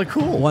 That's kind of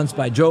cool. Once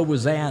by Joe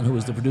Wazan, who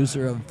was the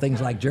producer of things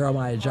like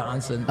Jeremiah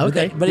Johnson.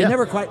 Okay. But he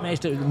never quite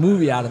managed a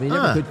movie out of it. He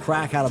never could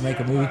crack how to make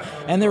a movie.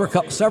 And there were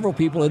several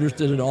people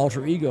interested in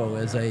Alter Ego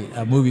as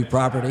a movie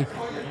property.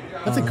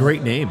 That's a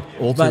great name,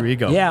 Alter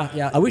Ego.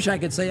 Yeah. I wish I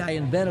could say I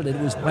invented it.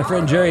 It was my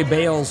friend Jerry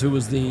Bales, who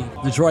was the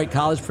Detroit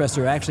College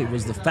professor, actually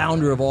was the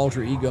founder of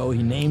Alter Ego.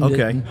 He named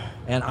it,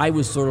 and I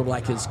was sort of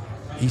like his,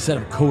 he said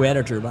a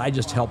co-editor, but I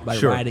just helped by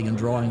writing and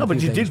drawing. No,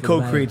 but you did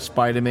co-create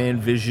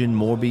Spider-Man, Vision,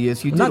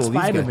 Morbius. You did not all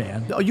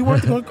Spider-Man. these guys. Oh, you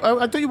weren't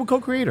I thought you were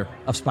co-creator.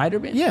 Of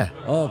Spider-Man? Yeah.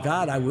 Oh,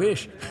 God, I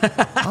wish.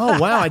 Oh,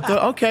 wow. I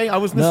thought, I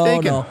was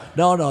mistaken.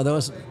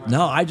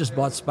 No, I just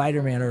bought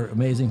Spider-Man or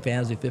Amazing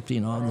Fantasy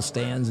 15 on the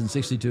stands in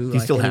 62. Do you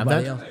still have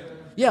that? Else.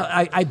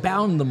 Yeah, I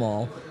bound them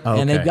all,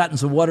 and they've gotten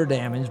some water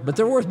damage, but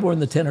they're worth more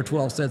than the 10 or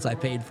 12 cents I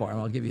paid for them.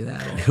 I'll give you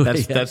that.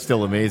 Anyway. That's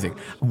still amazing.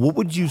 What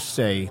would you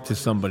say to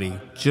somebody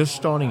just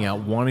starting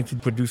out, wanting to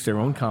produce their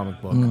own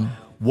comic book?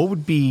 What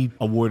would be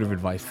a word of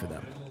advice for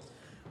them?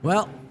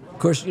 Well, of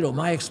course,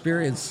 my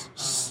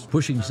experience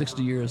pushing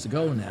 60 years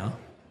ago now,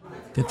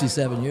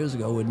 57 years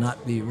ago, would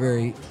not be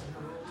very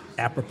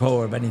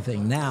apropos of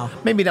anything now.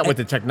 Maybe not with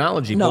the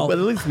technology, but at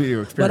least with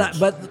your experience.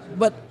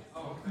 But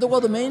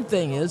the main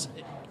thing is,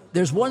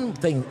 there's one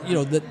thing,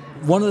 that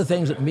one of the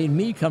things that made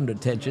me come to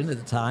attention at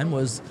the time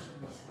was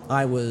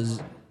I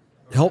was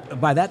helped.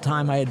 By that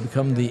time, I had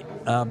become the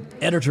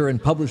editor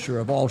and publisher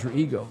of Alter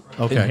Ego,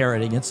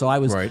 inheriting it. So I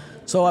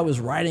was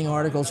writing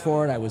articles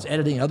for it. I was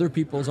editing other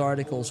people's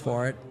articles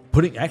for it.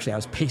 I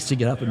was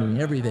pasting it up and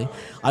doing everything.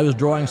 I was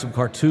drawing some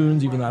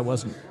cartoons, even though I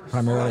wasn't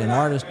primarily an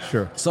artist.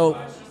 Sure. So,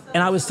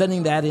 and I was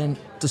sending that in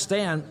to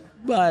Stan.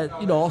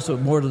 But also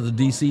more to the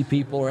DC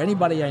people or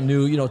anybody I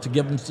knew, to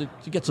give them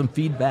to get some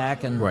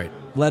feedback and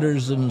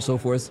letters and so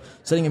forth.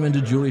 Sending them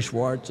into Julie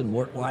Schwartz and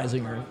Mort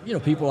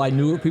Weisinger, people I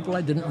knew or people I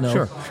didn't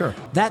know. Sure.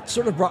 That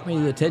sort of brought me to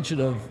the attention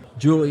of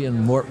Julie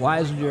and Mort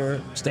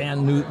Weisinger.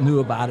 Stan knew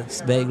about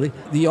it vaguely.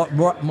 The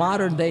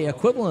modern day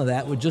equivalent of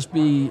that would just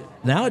be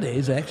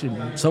nowadays, actually,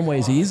 in some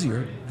ways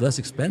easier, less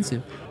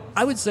expensive.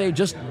 I would say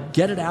just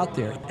get it out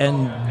there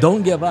and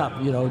don't give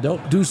up.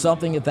 Don't do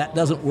something if that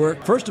doesn't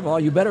work. First of all,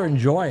 you better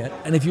enjoy it.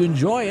 And if you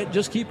enjoy it,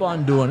 just keep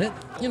on doing it.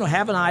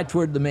 Have an eye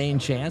toward the main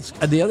chance.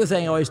 And the other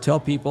thing I always tell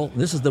people,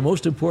 this is the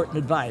most important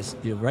advice.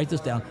 Write this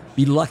down.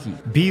 Be lucky.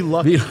 Be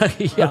lucky. Be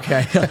lucky. Yeah.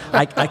 Okay.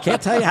 I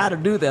can't tell you how to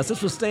do this.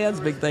 This was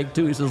Stan's big thing,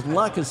 too. He says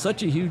luck is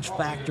such a huge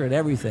factor in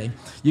everything.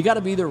 You got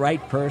to be the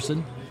right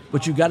person.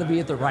 But you've got to be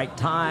at the right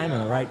time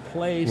and the right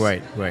place.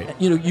 Right.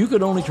 You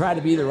can only try to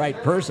be the right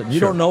person.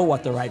 You don't know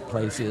what the right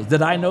place is.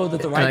 Did I know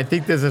that the right? And I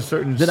think there's a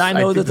certain. Did I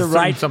know that the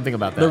right something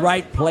about that? The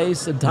right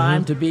place and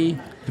time to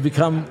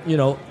become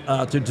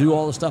to do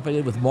all the stuff I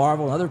did with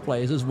Marvel and other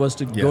places was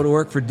to go to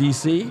work for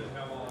DC.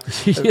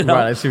 Right.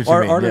 I see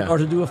what you mean. Or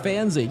to do a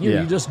fanzine.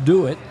 You just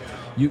do it.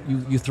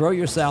 You throw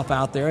yourself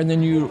out there, and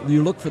then you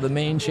look for the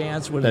main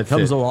chance when it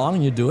comes along,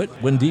 and you do it.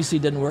 When DC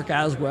didn't work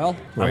out as well,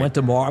 I went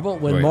to Marvel.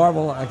 When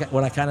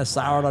I kind of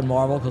soured on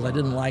Marvel because I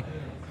didn't like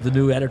the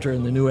new editor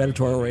and the new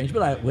editorial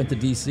arrangement, I went to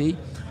DC.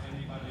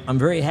 I'm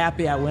very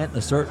happy I went in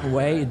a certain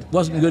way. It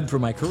wasn't good for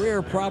my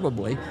career,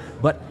 probably,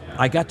 but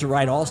I got to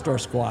write All-Star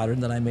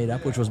Squadron that I made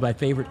up, which was my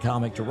favorite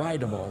comic to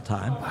write of all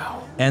time.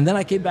 Wow. And then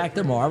I came back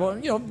to Marvel,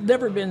 and,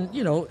 never been,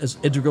 as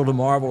integral to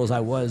Marvel as I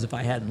was if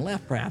I hadn't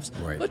left, perhaps.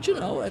 Right. But,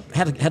 I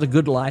had a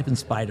good life in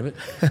spite of it.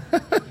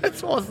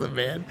 That's awesome,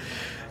 man.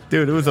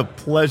 Dude, it was a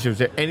pleasure. Is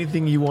there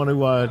anything you want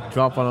to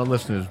drop on our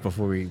listeners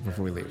before we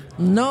leave?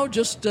 No,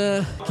 just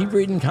keep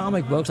reading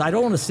comic books. I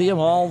don't want to see them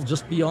all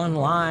just be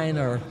online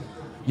or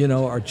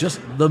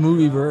just the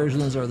movie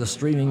versions or the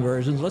streaming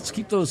versions. Let's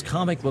keep those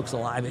comic books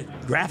alive.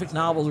 Graphic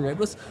novels are great.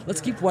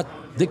 Let's keep what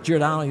Dick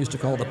Giordano used to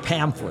call the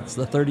pamphlets,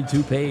 the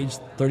 32-page,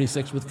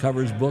 36 with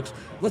covers books.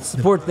 Let's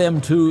support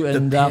them too,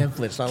 and the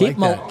pamphlets.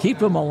 keep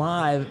them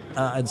alive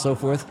and so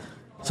forth.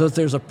 So that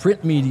there's a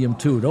print medium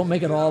too. Don't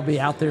make it all be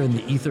out there in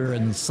the ether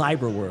and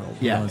cyber world.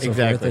 Yeah, and so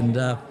exactly. Forth.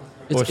 And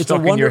Or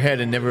stuck in your head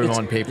and never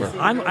on paper.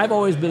 I've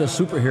always been a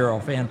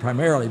superhero fan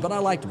primarily, but I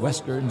liked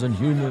westerns and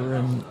humor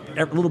and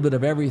a little bit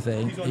of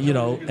everything,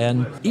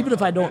 And even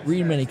if I don't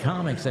read many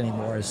comics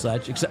anymore as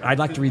such, except I'd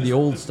like to read the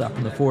old stuff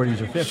in the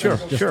 40s or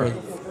 50s, Sure.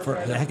 For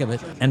the heck of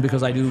it. And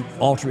because I do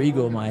Alter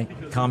Ego, my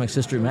comics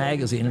history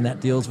magazine, and that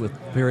deals with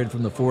the period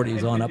from the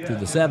 40s on up through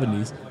the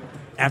 70s.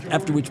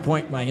 After which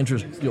point my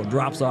interest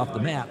drops off the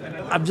map.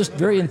 I'm just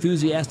very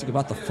enthusiastic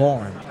about the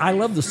farm. I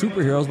love the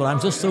superheroes, but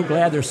I'm just so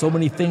glad there's so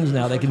many things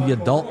now. They can be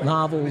adult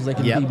novels, they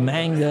can be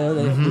manga,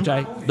 which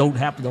I don't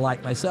happen to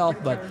like myself,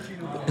 but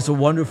it's a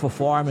wonderful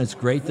farm, and it's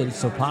great that it's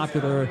so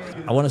popular.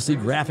 I want to see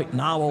graphic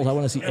novels, I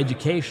want to see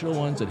educational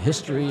ones and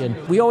history, and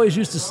we always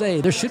used to say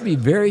there should be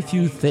very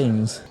few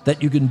things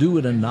that you can do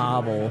in a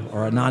novel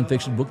or a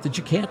nonfiction book that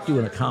you can't do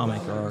in a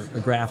comic or a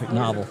graphic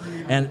novel.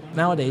 And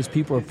nowadays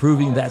people are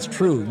proving that's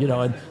true,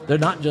 and they're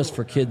not just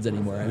for kids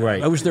anymore.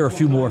 Right. I wish there were a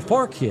few more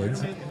for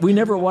kids. We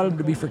never wanted them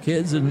to be for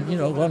kids, and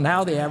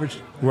now the average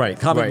Right,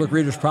 Comic right. book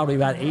readers probably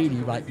about 80,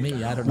 like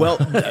me. I don't know.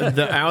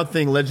 Well, our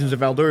thing, Legends of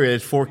Alduria,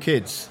 is 4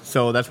 kids.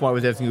 So that's why I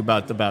was asking you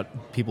about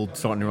people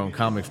starting their own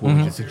comics. What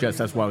would you suggest?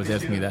 That's why I was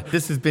asking you that.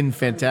 This has been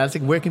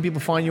fantastic. Where can people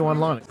find you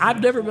online?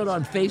 I've never been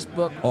on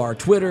Facebook or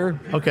Twitter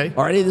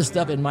or any of this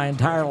stuff in my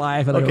entire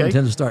life, and I don't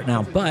intend to start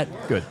now. But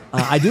good.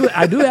 I do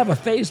have a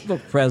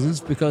Facebook presence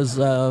because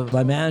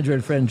my manager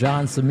and friend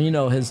John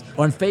Cimino has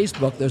on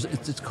Facebook.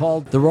 It's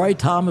called the Roy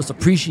Thomas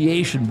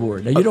Appreciation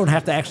Board. Now you don't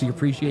have to actually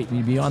appreciate me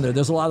to be on there.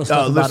 There's a lot of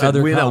stuff about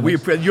other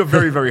comics. You're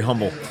very, very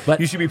humble. But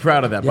you should be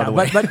proud of that, by the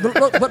way.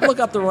 But look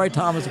up the Roy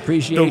Thomas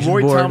Appreciation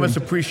Board. The Roy Thomas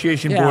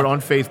Appreciation Board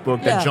on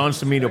Facebook that John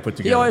Cimino put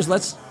together. He always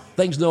lets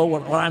things know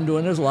what I'm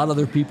doing. There's a lot of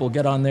other people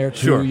get on there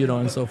too,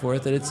 and so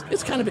forth. And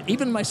it's kind of,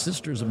 even my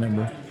sister's a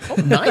member. Oh,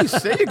 nice.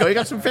 There you go. You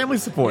got some family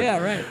support.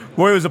 Yeah, right.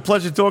 Roy, it was a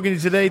pleasure talking to you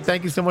today.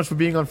 Thank you so much for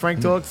being on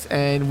Frank Talks,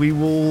 and we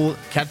will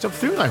catch up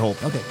soon, I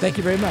hope. Okay, thank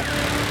you very much.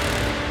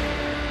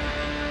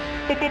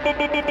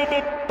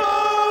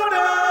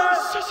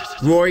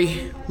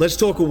 Roy, let's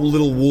talk a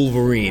little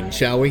Wolverine,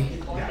 shall we?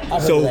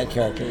 I've heard of that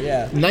character,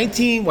 yeah.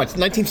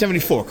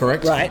 1974,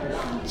 correct? Right.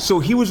 So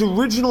he was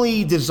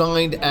originally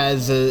designed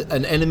as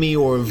an enemy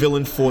or a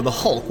villain for the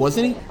Hulk,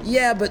 wasn't he?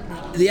 Yeah, but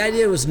the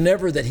idea was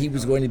never that he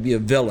was going to be a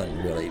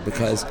villain, really,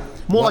 because...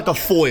 More like a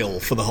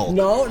foil for the Hulk.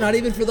 No, not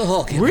even for the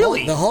Hulk.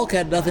 Really? The Hulk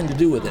had nothing to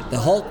do with it. The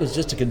Hulk was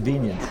just a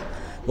convenience.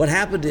 What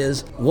happened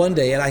is, one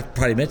day, and I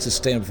probably meant to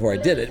stand before I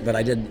did it, but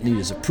I didn't need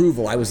his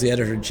approval. I was the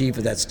editor-in-chief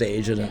at that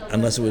stage, and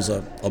unless it was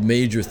a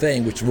major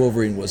thing, which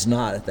Wolverine was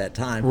not at that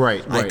time,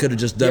 I could have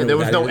just done it. There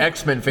was no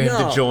X-Men for him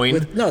to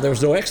join. There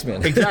was no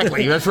X-Men.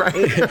 Exactly, that's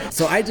right.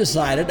 So I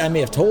decided, I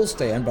may have told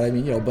Stan, but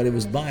but it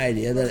was my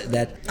idea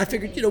that I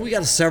figured, we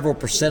got several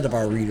 % of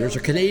our readers are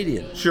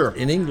Canadian. Sure.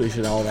 In English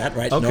and all that,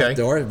 right? Okay.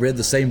 They read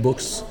the same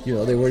books,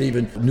 they weren't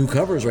even new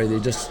covers, right? They're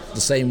just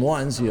the same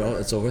ones,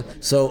 and so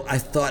forth. So I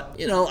thought,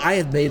 I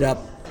had made up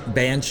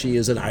Banshee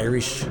is an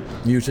Irish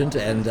mutant,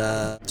 and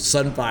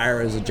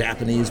Sunfire is a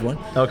Japanese one.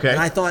 Okay. And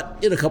I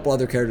thought, a couple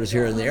other characters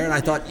here and there, and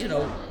I thought,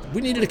 we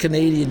needed a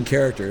Canadian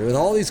character. With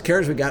all these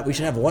characters we got, we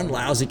should have one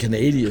lousy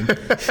Canadian,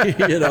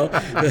 And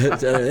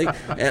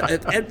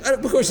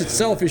of course, it's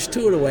selfish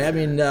too, in a way. I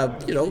mean,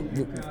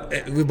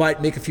 we might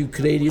make a few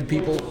Canadian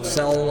people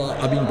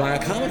buy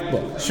a comic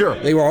book. Sure.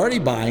 They were already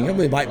buying them.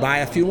 They might buy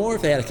a few more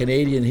if they had a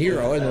Canadian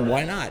hero, and then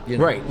why not?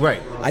 Right.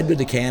 I'd been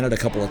to Canada a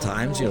couple of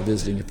times,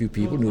 visiting a few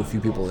people, knew a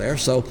few people there.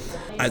 So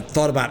I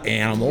thought about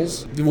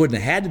animals. It wouldn't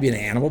have had to be an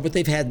animal, but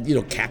they've had,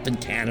 Captain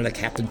Canada,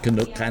 Captain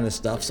Canuck kind of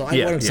stuff. So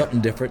I wanted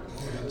something different.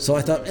 So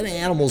I thought, an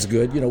animal's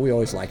good. We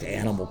always liked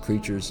animal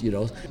creatures,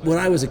 When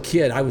I was a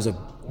kid,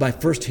 my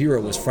first hero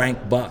was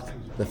Frank Buck,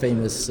 the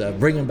famous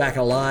Bring 'Em Back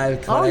Alive.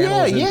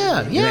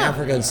 In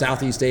Africa and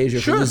Southeast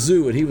Asia for the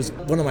zoo. And he was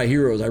one of my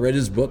heroes. I read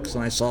his books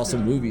and I saw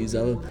some movies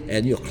of him.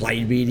 And,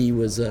 Clyde Beatty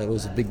was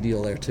a big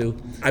deal there, too.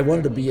 I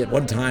wanted to be, at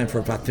one time, for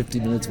about 50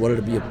 minutes, wanted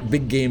to be a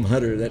big game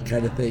hunter, that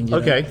kind of thing.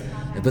 Okay.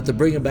 But the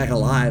Bring 'Em Back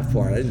Alive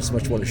part, I didn't so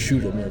much want to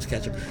shoot him,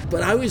 catch him.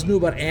 But I always knew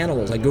about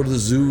animals. I'd go to the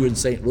zoo in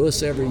St.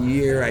 Louis every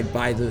year. I'd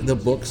buy the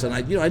books, and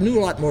I knew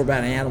a lot more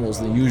about animals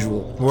than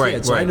usual.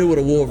 Right. So I knew what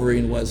a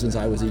Wolverine was since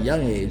I was a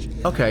young age.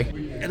 Okay.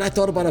 And I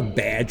thought about a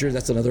badger.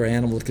 That's another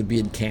animal that could be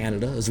in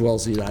Canada as well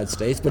as the United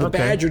States. But a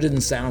badger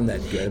didn't sound that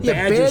good.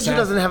 Badger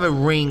doesn't have a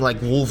ring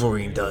like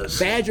Wolverine does.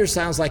 Badger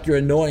sounds like you're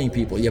annoying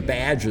people. You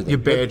badger them. You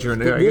badger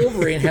them. But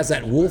Wolverine has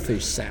that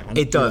wolfish sound.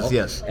 It does,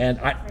 yes. And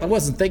I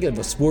wasn't thinking of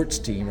a sports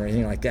team or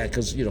anything like that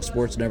because,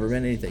 sports never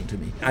meant anything to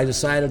me. I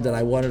decided that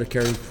I wanted a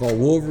character called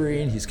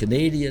Wolverine. He's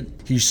Canadian.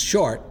 He's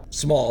short.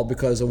 Small,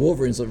 because a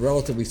Wolverine's a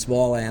relatively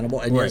small animal,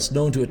 and yet it's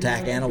known to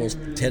attack animals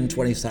 10,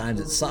 20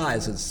 times its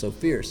size. It's so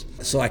fierce.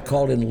 So I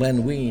called in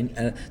Len Wein,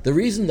 and the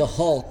reason the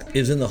Hulk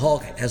is in the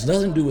Hulk has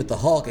nothing to do with the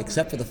Hulk,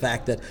 except for the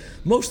fact that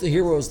most of the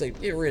heroes, they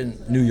were in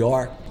New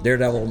York.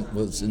 Daredevil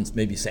was in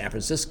maybe San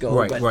Francisco.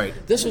 Right.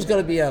 This was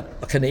going to be a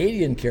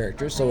Canadian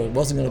character, so it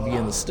wasn't going to be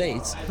in the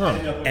States.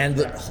 And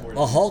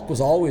a Hulk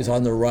was always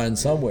on the run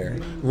somewhere.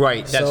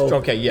 Right. That's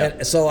okay. Yeah.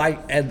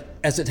 And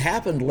as it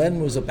happened, Len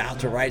was about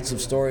to write some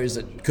stories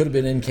that could have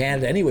been in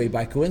Canada anyway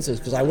by coincidence,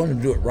 because I wanted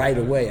to do it right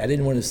away. I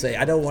didn't want to say,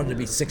 I don't want it to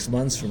be 6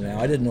 months from now.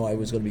 I didn't know I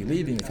was going to be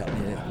leaving the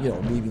company,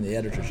 leaving the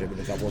editorship in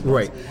a couple of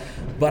months. Right.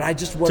 But I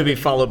just wanted to be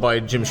followed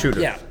by Jim Shooter.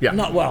 Yeah.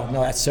 No,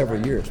 that's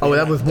several years. Oh,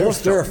 that was more.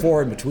 There were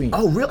 4 in between.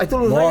 Oh, really? I thought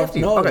it was right after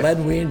you. No,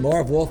 Len Wein,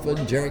 Marv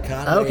Wolfman, Jerry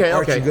Conway,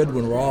 Archie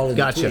Goodwin were all in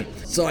between.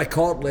 So I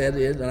called Len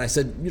in and I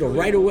said,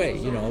 right away,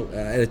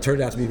 and it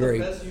turned out to be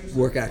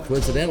work out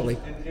coincidentally.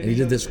 And he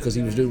did this because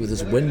he was doing it with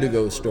his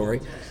Wendigo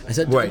story. I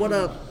said, I want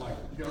to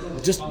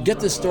just get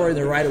this story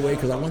there right away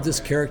because I want this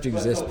character to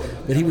exist.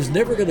 But he was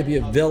never going to be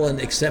a villain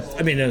except,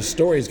 in a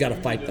story he's got to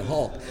fight the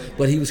Hulk.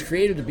 But he was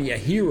created to be a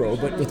hero,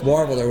 but with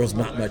Marvel there was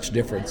not much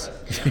difference.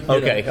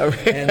 Okay.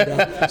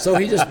 And so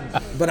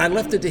but I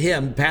left it to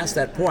him past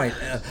that point.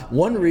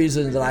 One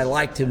reason that I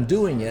liked him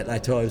doing it, I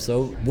told him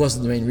so,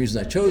 wasn't the main reason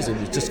I chose him.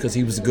 It was just because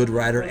he was a good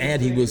writer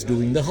and he was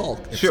doing the Hulk.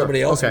 If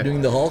somebody else was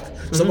doing the Hulk,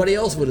 somebody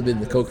else would have been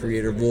the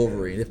co-creator of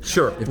Wolverine. If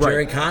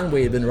Jerry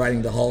Conway had been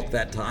writing the Hulk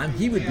that time,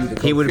 he would be the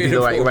co-creator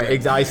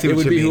right. I see it what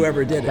would you be mean.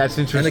 whoever did it. That's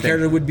interesting. And the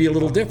character would be a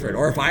little different.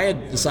 Or if I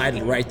had decided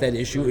to write that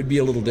issue, it would be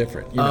a little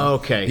different. You know?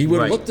 Okay, He would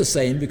right. look the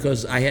same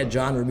because I had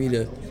John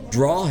Romita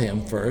draw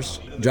him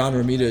first. John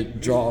Romita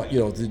draw,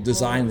 to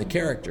design the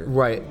character.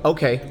 Right.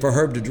 Okay. For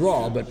Herb to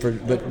draw, but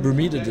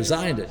Romita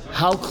designed it.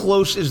 How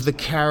close is the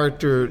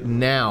character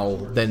now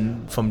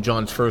than from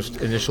John's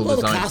first initial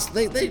design?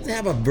 They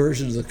have a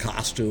version of the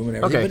costume and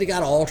everything, Okay. but it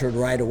got altered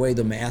right away.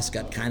 The mask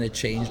got kind of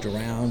changed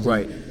around,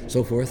 Right. and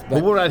so forth.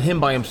 But what about him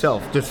by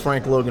himself? Just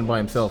Frank Logan by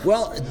himself?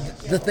 Well,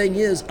 the thing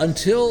is,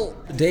 until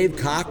Dave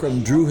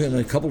Cockrum drew him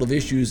a couple of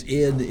issues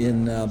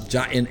in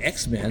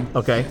X-Men,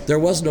 Okay. there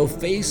was no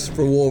face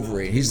for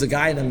Wolverine. He's the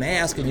guy in a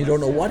mask, and you don't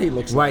know what he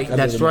looks like. Right,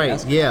 that's under the right.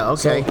 mask. Yeah,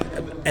 okay.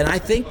 So, and I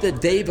think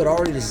that Dave had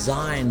already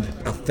designed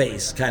a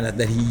face, kind of,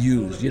 that he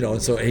used,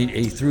 and so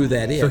he threw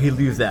that in. So he'll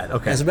use that.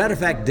 Okay. As a matter of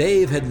fact,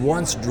 Dave had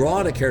once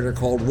drawn a character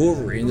called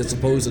Wolverine that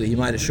supposedly he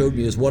might have showed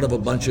me as one of a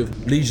bunch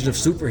of Legion of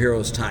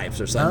Superheroes types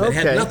or something. It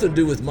Okay. had nothing to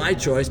do with my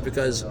choice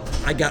because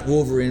I got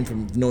Wolverine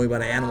from knowing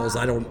about animals.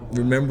 I don't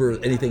remember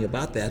anything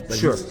about that. But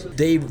Sure.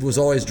 Dave was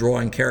always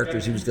drawing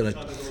characters.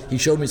 He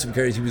showed me some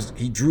characters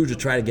he drew to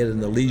try to get in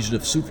the Legion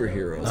of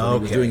Superheroes. And he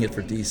was Okay. doing it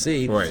for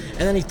DC. Right.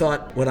 And then he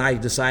thought, when I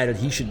decided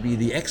he should be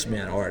the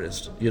X-Men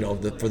artist,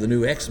 for the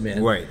new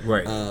X-Men. Right.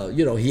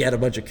 He had a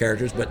bunch of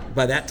characters, but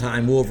by that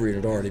time Wolverine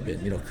had already been,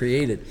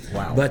 created.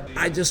 Wow. But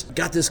I just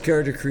got this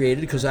character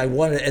created because I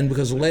wanted, and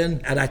because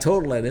Len, and I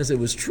told Len this, it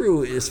was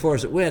true as far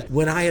as it went.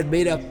 When I had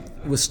made up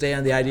with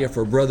Stan the idea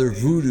for a Brother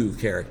Voodoo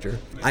character,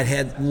 I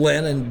had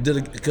Len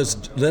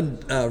because Len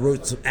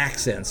wrote some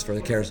accents for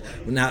the characters.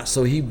 Now,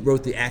 so he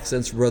wrote the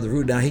accents for Brother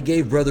Voodoo. Now he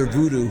gave Brother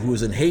Voodoo, who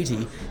was in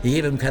Haiti, he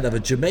gave him kind of a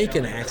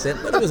Jamaican accent,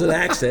 but it was an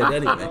accent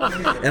anyway.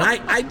 And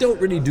I don't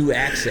really do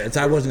accents.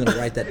 I wasn't going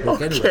to write that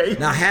book anyway.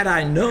 Now, had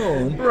I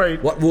known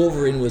what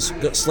Wolverine was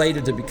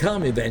slated to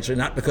become eventually,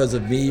 not because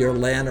of me or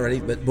Len or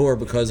anything, but more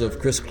because of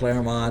Chris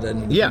Claremont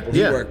and people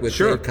he worked with,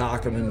 Dave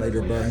Cockrum and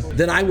later Byrne,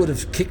 then I would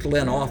have kicked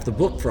Len off the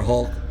book for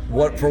Hulk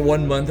for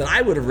 1 month, and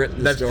I would have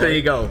written the story. There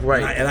you go,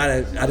 right. And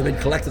I'd have been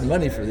collecting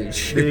money for these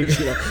shoes.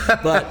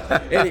 But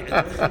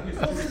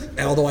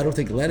although I don't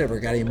think Len ever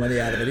got any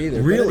money out of it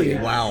either. Really?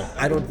 Anyway, Wow.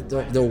 I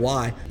don't know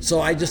why. So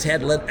I just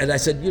had Len, and I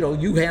said,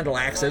 you handle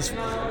accents,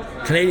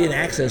 Canadian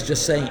accents,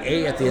 just saying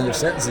A at the end of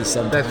sentences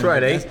sometimes. That's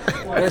right, eh?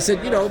 And I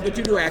said, but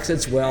you do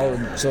accents well,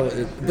 and so.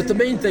 But the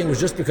main thing was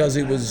just because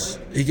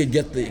he could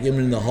get him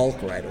in the Hulk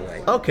right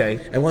away. Okay.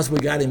 And once we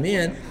got him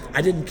in,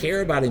 I didn't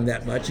care about him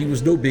that much. He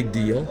was no big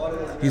deal.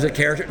 He's a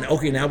character.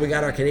 Okay, now we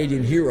got our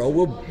Canadian hero.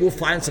 We'll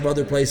find some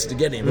other places to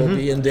get him. He'll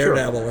be in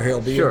Daredevil, or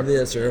he'll be in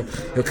this, or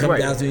he'll come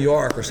down to New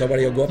York, or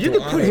somebody will go up to You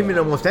could put Ottawa. him in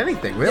almost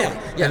anything, really,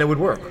 and it would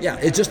work. Yeah,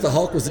 it's just the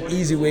Hulk was an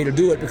easy way to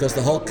do it because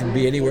the Hulk can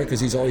be anywhere because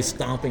he's always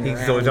stomping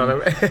around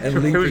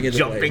and leaping into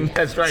jumping.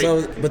 places. That's right.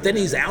 So, but then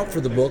he's out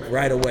for the book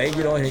right away,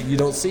 and you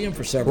don't see him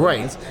for several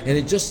months. And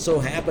it just so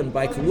happened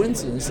by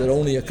coincidence that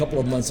only a couple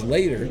of months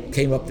later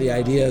came up the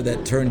idea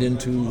that turned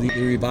into the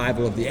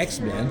revival of the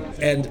X-Men.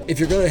 And if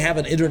you're going to have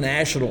an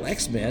international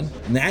X-Men,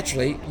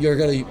 naturally you're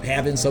going to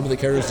have in some of the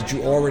characters that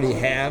you already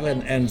have,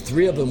 and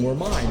three of them were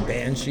mine: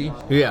 Banshee,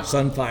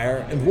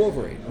 Sunfire, and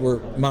Wolverine were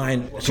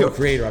mine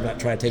co-creator. I'm not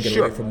trying to take it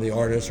away from the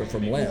artist or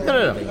from Len.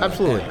 No,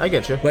 absolutely. I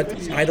get you.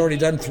 But I'd already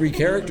done 3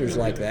 characters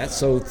like that,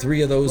 so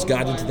 3 of those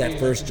got into that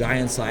first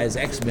giant-size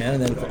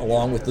X-Men, and then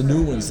along with the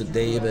new ones that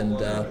Dave and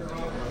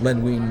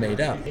Len Wein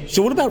made up.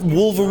 So what about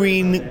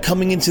Wolverine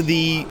coming into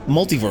the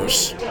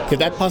multiverse? Could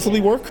that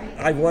possibly work?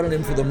 I wanted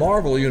him for the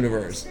Marvel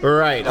universe.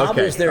 Right. Okay.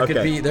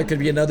 Obviously, there could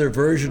be another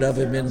version of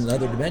him in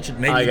another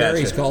dimension. Maybe there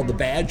he's called the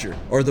Badger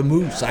or the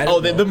Moose. I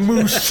don't know. The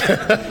Moose.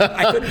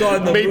 I couldn't go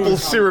on the maple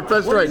moose. syrup.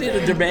 That's What right. Is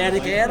it a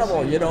dramatic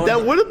animal?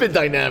 That would have been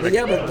dynamic.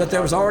 Yeah, but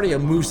there was already a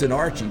moose in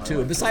Archie too.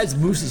 And besides,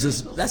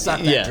 mooses that's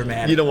not that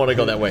dramatic. You don't want to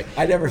go that way.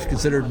 I never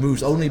considered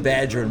moose. Only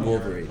Badger and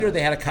Wolverine.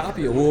 They had a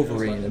copy of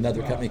Wolverine,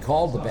 another company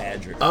called the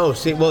Badger. Oh,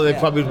 see, well, they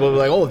probably were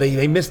like,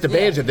 they missed the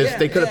Badger.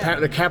 They could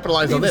have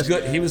capitalized on this.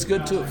 He was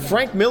good too.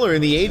 Frank Miller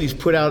in the 80s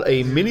put out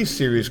a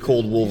miniseries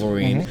called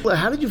Wolverine.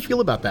 How did you feel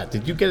about that?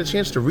 Did you get a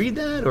chance to read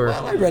that? Or?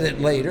 Well, I read it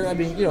later. I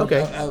mean,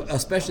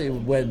 especially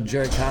when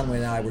Jerry Conway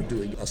and I were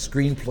doing a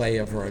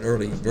screenplay for an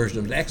early version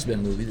of an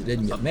X-Men movie that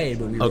didn't get made,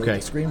 but we wrote the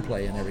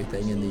screenplay and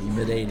everything in the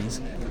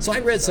mid-'80s. So I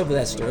read some of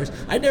that stories.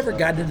 I never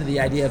got into the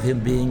idea of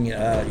him being,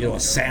 a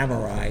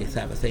samurai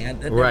type of thing.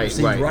 It never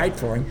seemed right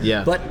for him.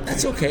 Yeah. But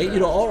that's okay.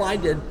 All I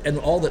did and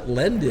all that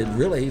Len did,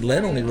 really,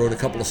 Len only wrote a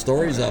couple of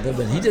stories of him,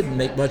 and he didn't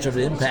make much of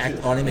an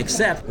impact on him,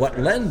 except what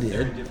Len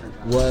did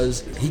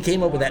was he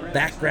came up with that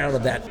background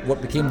of that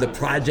what became the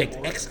Project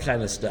X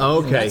kind of stuff.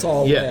 Okay. That's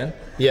all yeah. Len.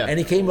 Yeah. And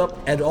he came up,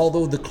 and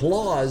although the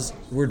claws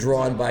were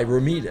drawn by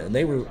Romita, and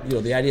they were,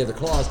 the idea of the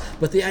claws,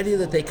 but the idea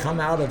that they come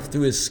out of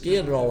through his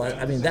skin and all that,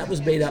 I mean, that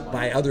was made up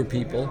by other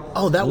people.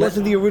 Oh, that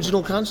wasn't the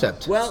original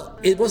concept. Well,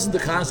 it wasn't the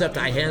concept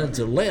I handed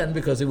to Len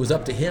because it was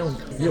up to him.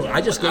 I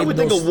just gave I would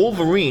him think of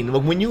Wolverine.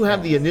 When you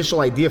have the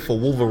initial idea for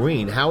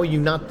Wolverine, how are you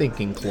not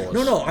thinking claws?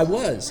 No, I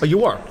was. Oh,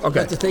 you are?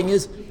 Okay. But the thing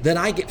is, then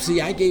I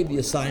gave the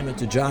assignment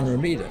to John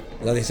Romita.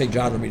 Well, they say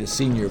John Romita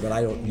Sr., but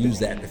I don't use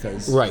that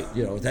because,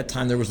 at that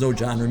time there was no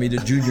John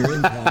Romita Jr.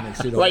 in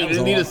comics. Right, you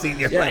didn't need a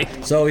senior, right.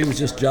 So he was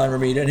just John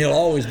Romita, and he'll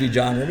always be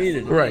John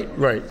Romita.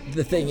 Right.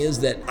 The thing is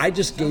that I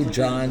just gave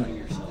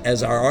John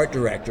as our art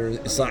director.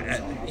 It's like,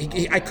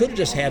 I could have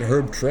just had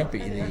Herb Trimpe,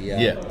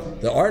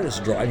 the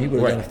artist, draw him. He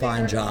would have done a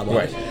fine job on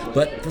it.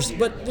 But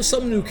with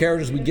some new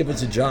characters, we give it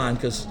to John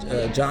because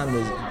John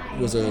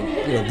was a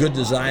good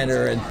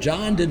designer, and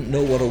John didn't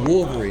know what a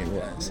Wolverine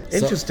was.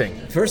 Interesting.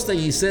 So, first thing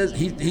he says,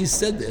 he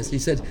said this. He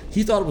said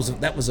he thought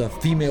that was a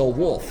female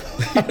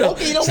wolf.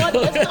 Okay, you know what?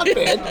 That's not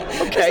bad.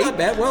 Okay, it's not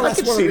bad. Well,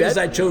 that's one of the reasons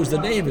I chose the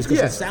name is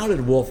because it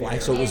sounded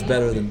wolf-like, so it was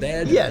better than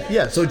bad.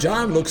 Yes. So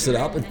John looks it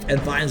up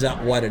and finds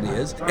out what it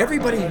is.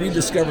 Everybody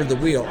rediscovered the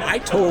wheel. I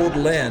told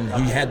Len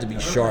he had to be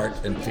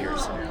sharp and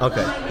fierce.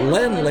 Okay.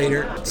 Len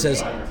later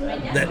says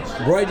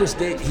that Roy just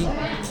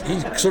he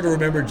sort of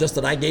remembered just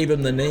that I gave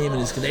him the name and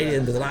he's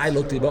Canadian, but then I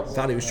looked him up and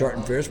found he was short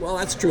and fierce. Well,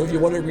 that's true. If you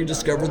want to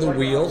rediscover the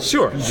wheel,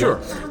 sure.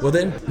 Well,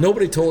 then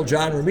nobody told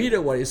John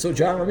Romita what he. So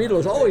John Romita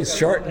was always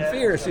short and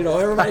fierce.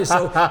 Everybody.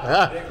 So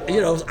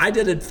I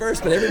did it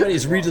first, but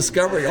everybody's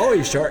rediscovering. Oh,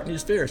 he's short and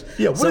he's fierce.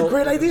 Yeah, what a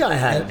great idea I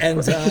had.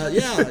 And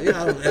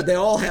they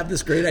all have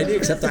this great idea,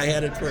 except I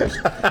had it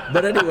first.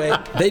 But anyway,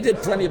 they did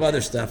plenty of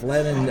other stuff.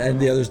 Len and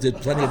the others did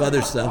plenty of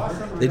other stuff.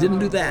 They didn't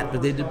do that,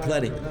 but they did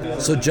plenty.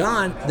 So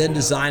John then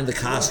designed the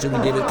costume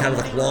and gave it kind of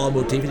the claw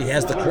motif, and he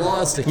has the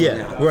claws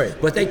sticking out. Right.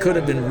 But they could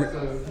have been,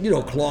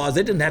 claws.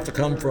 They didn't have to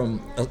come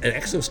from an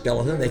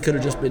exoskeleton. They could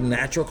have just been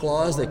natural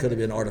claws. They could have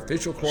been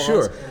artificial claws.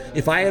 Sure.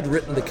 If I had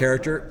written the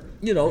character,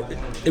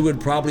 it would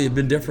probably have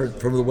been different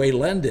from the way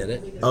Len did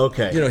it.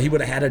 Okay. He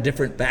would have had a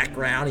different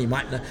background. He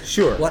might not.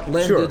 Sure. What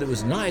Len did that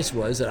was nice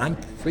was that I'm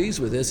pleased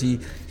with this. He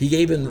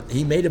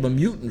made him a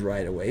mutant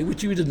right away,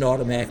 which you didn't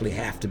automatically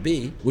have to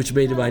be, which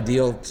made him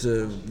ideal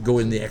to go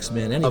in the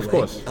X-Men anyway. Of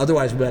course.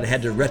 Otherwise, we would have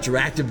had to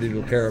retroactively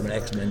prepare him an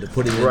X-Men to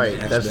put him in the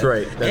X-Men. That's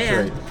right.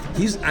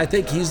 I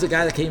think he's the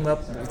guy that came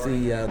up with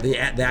the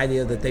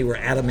idea that they were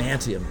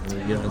adamantium,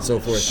 and so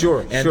forth.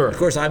 Sure. Of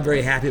course, I'm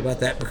very happy about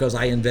that because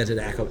I invented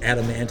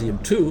adamantium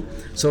too.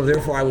 So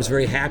therefore, I was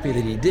very happy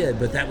that he did.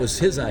 But that was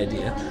his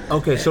idea.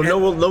 Okay. So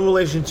no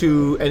relation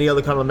to any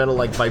other kind of metal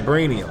like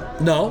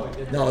vibranium. No.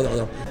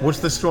 What's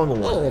the stronger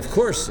one? Oh, of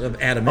course,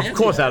 adamantium. Of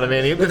course,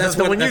 adamantium. But that's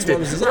the one you did.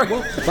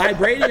 Well,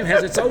 vibranium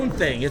has its own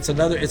thing. It's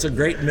a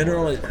great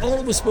mineral. All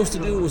it was supposed to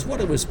do was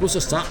what? It was supposed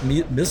to stop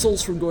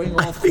missiles from going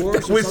off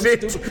course. That was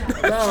it.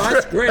 No,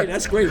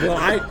 that's great. Well,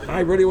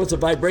 I really want to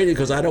vibranium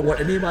because I don't want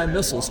any of my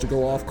missiles to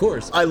go off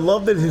course. I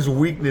love that his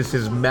weakness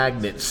is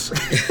magnets.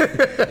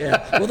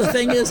 Yeah. Well, the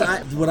thing is,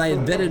 when I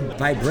invented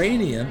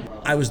vibranium,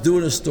 I was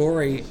doing a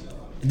story.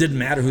 It didn't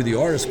matter who the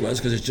artist was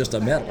because it's just a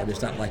metal. I mean,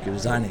 it's not like you're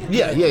designing it.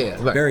 Yeah.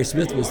 Right. Barry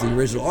Smith was the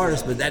original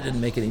artist, but that didn't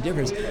make any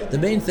difference. The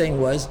main thing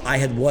was I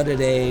had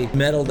wanted a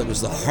metal that was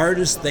the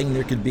hardest thing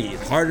there could be.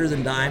 Harder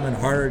than diamond,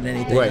 harder than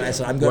anything. Right. And I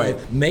said, I'm going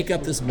to make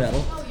up this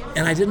metal.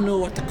 And I didn't know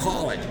what to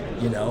call it,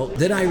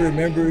 Then I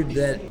remembered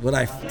that when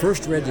I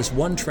first read this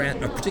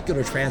a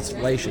particular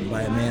translation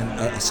by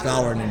a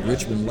scholar named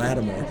Richmond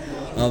Lattimore,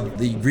 of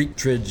the Greek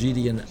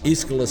tragedian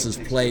Aeschylus's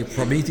play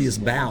Prometheus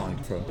Bound.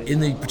 In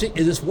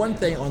this one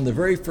thing on the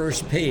very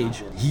first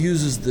page, he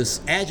uses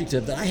this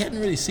adjective that I hadn't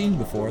really seen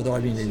before, though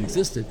it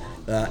existed,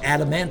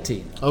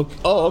 adamantine. Oh,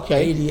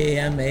 okay.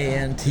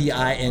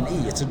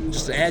 Adamantine. It's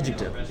just an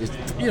adjective.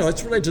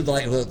 It's related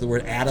to the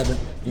word adamant.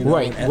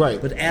 Right.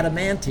 But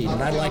adamantine,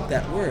 and I like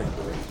that word.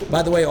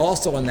 By the way,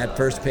 also on that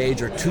first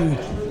page are two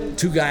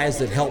guys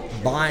that helped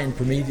bind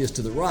Prometheus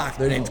to the rock.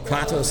 They're named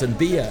Kratos and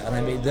Bia, and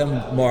I made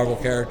them Marvel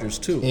characters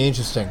too.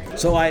 Interesting.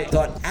 So I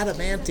thought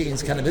adamantine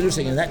is kind of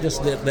interesting, and that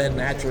just led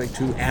naturally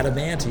to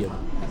adamantium.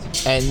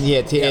 And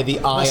to add the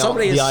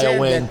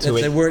I-O-N to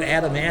it. The word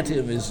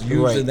adamantium is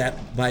used in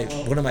that by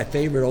one of my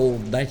favorite old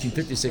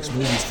 1956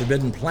 movies,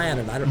 Forbidden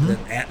Planet. I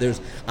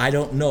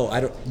don't know. I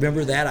don't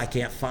remember that. I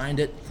can't find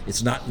it.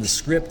 It's not in the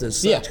script as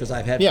such because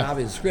I've had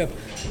copies of the script.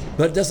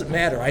 But it doesn't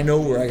matter. I know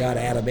where I got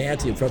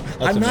adamantium from.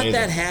 I'm not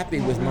that happy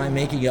with my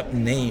making up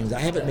names. I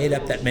haven't made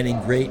up that many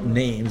great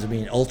names. I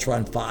mean,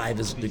 Ultron 5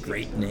 isn't a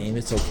great name.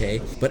 It's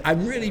okay. But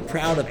I'm really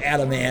proud of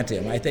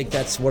adamantium. I think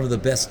that's one of the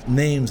best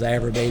names I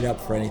ever made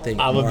up for anything.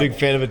 I'm a big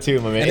fan of it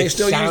too, my man. It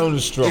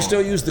sounds strong. They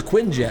still use the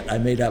Quinjet I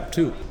made up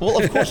too.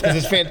 Well, of course, because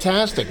it's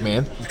fantastic,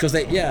 man. Because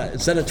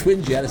instead of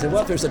Twinjet, I said,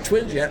 well, if there's a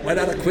Twinjet, why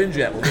not a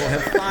Quinjet? We'll go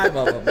have 5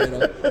 of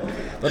them,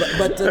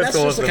 But that's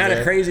just awesome, kind of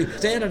man. crazy.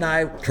 Stan and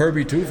I,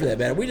 Kirby too for that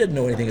matter, we didn't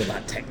know anything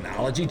about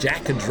technology.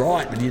 Jack could draw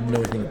it, but he didn't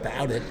know anything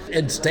about it.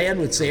 And Stan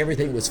would say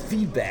everything was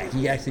feedback.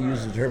 He actually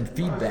used the term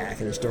feedback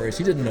in his stories.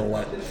 He didn't know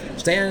what.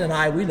 Stan and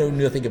I, we know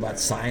nothing about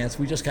science.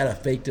 We just kind of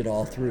faked it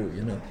all through,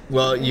 you know.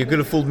 Well, you could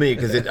have fooled me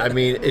because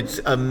it's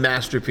a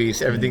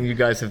masterpiece. Everything you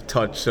guys have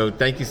touched. So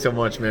thank you so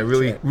much, man.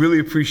 Really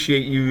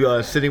appreciate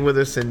you sitting with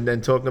us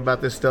and talking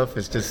about this stuff.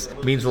 It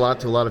just means a lot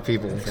to a lot of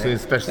people,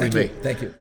 especially me. Thank you.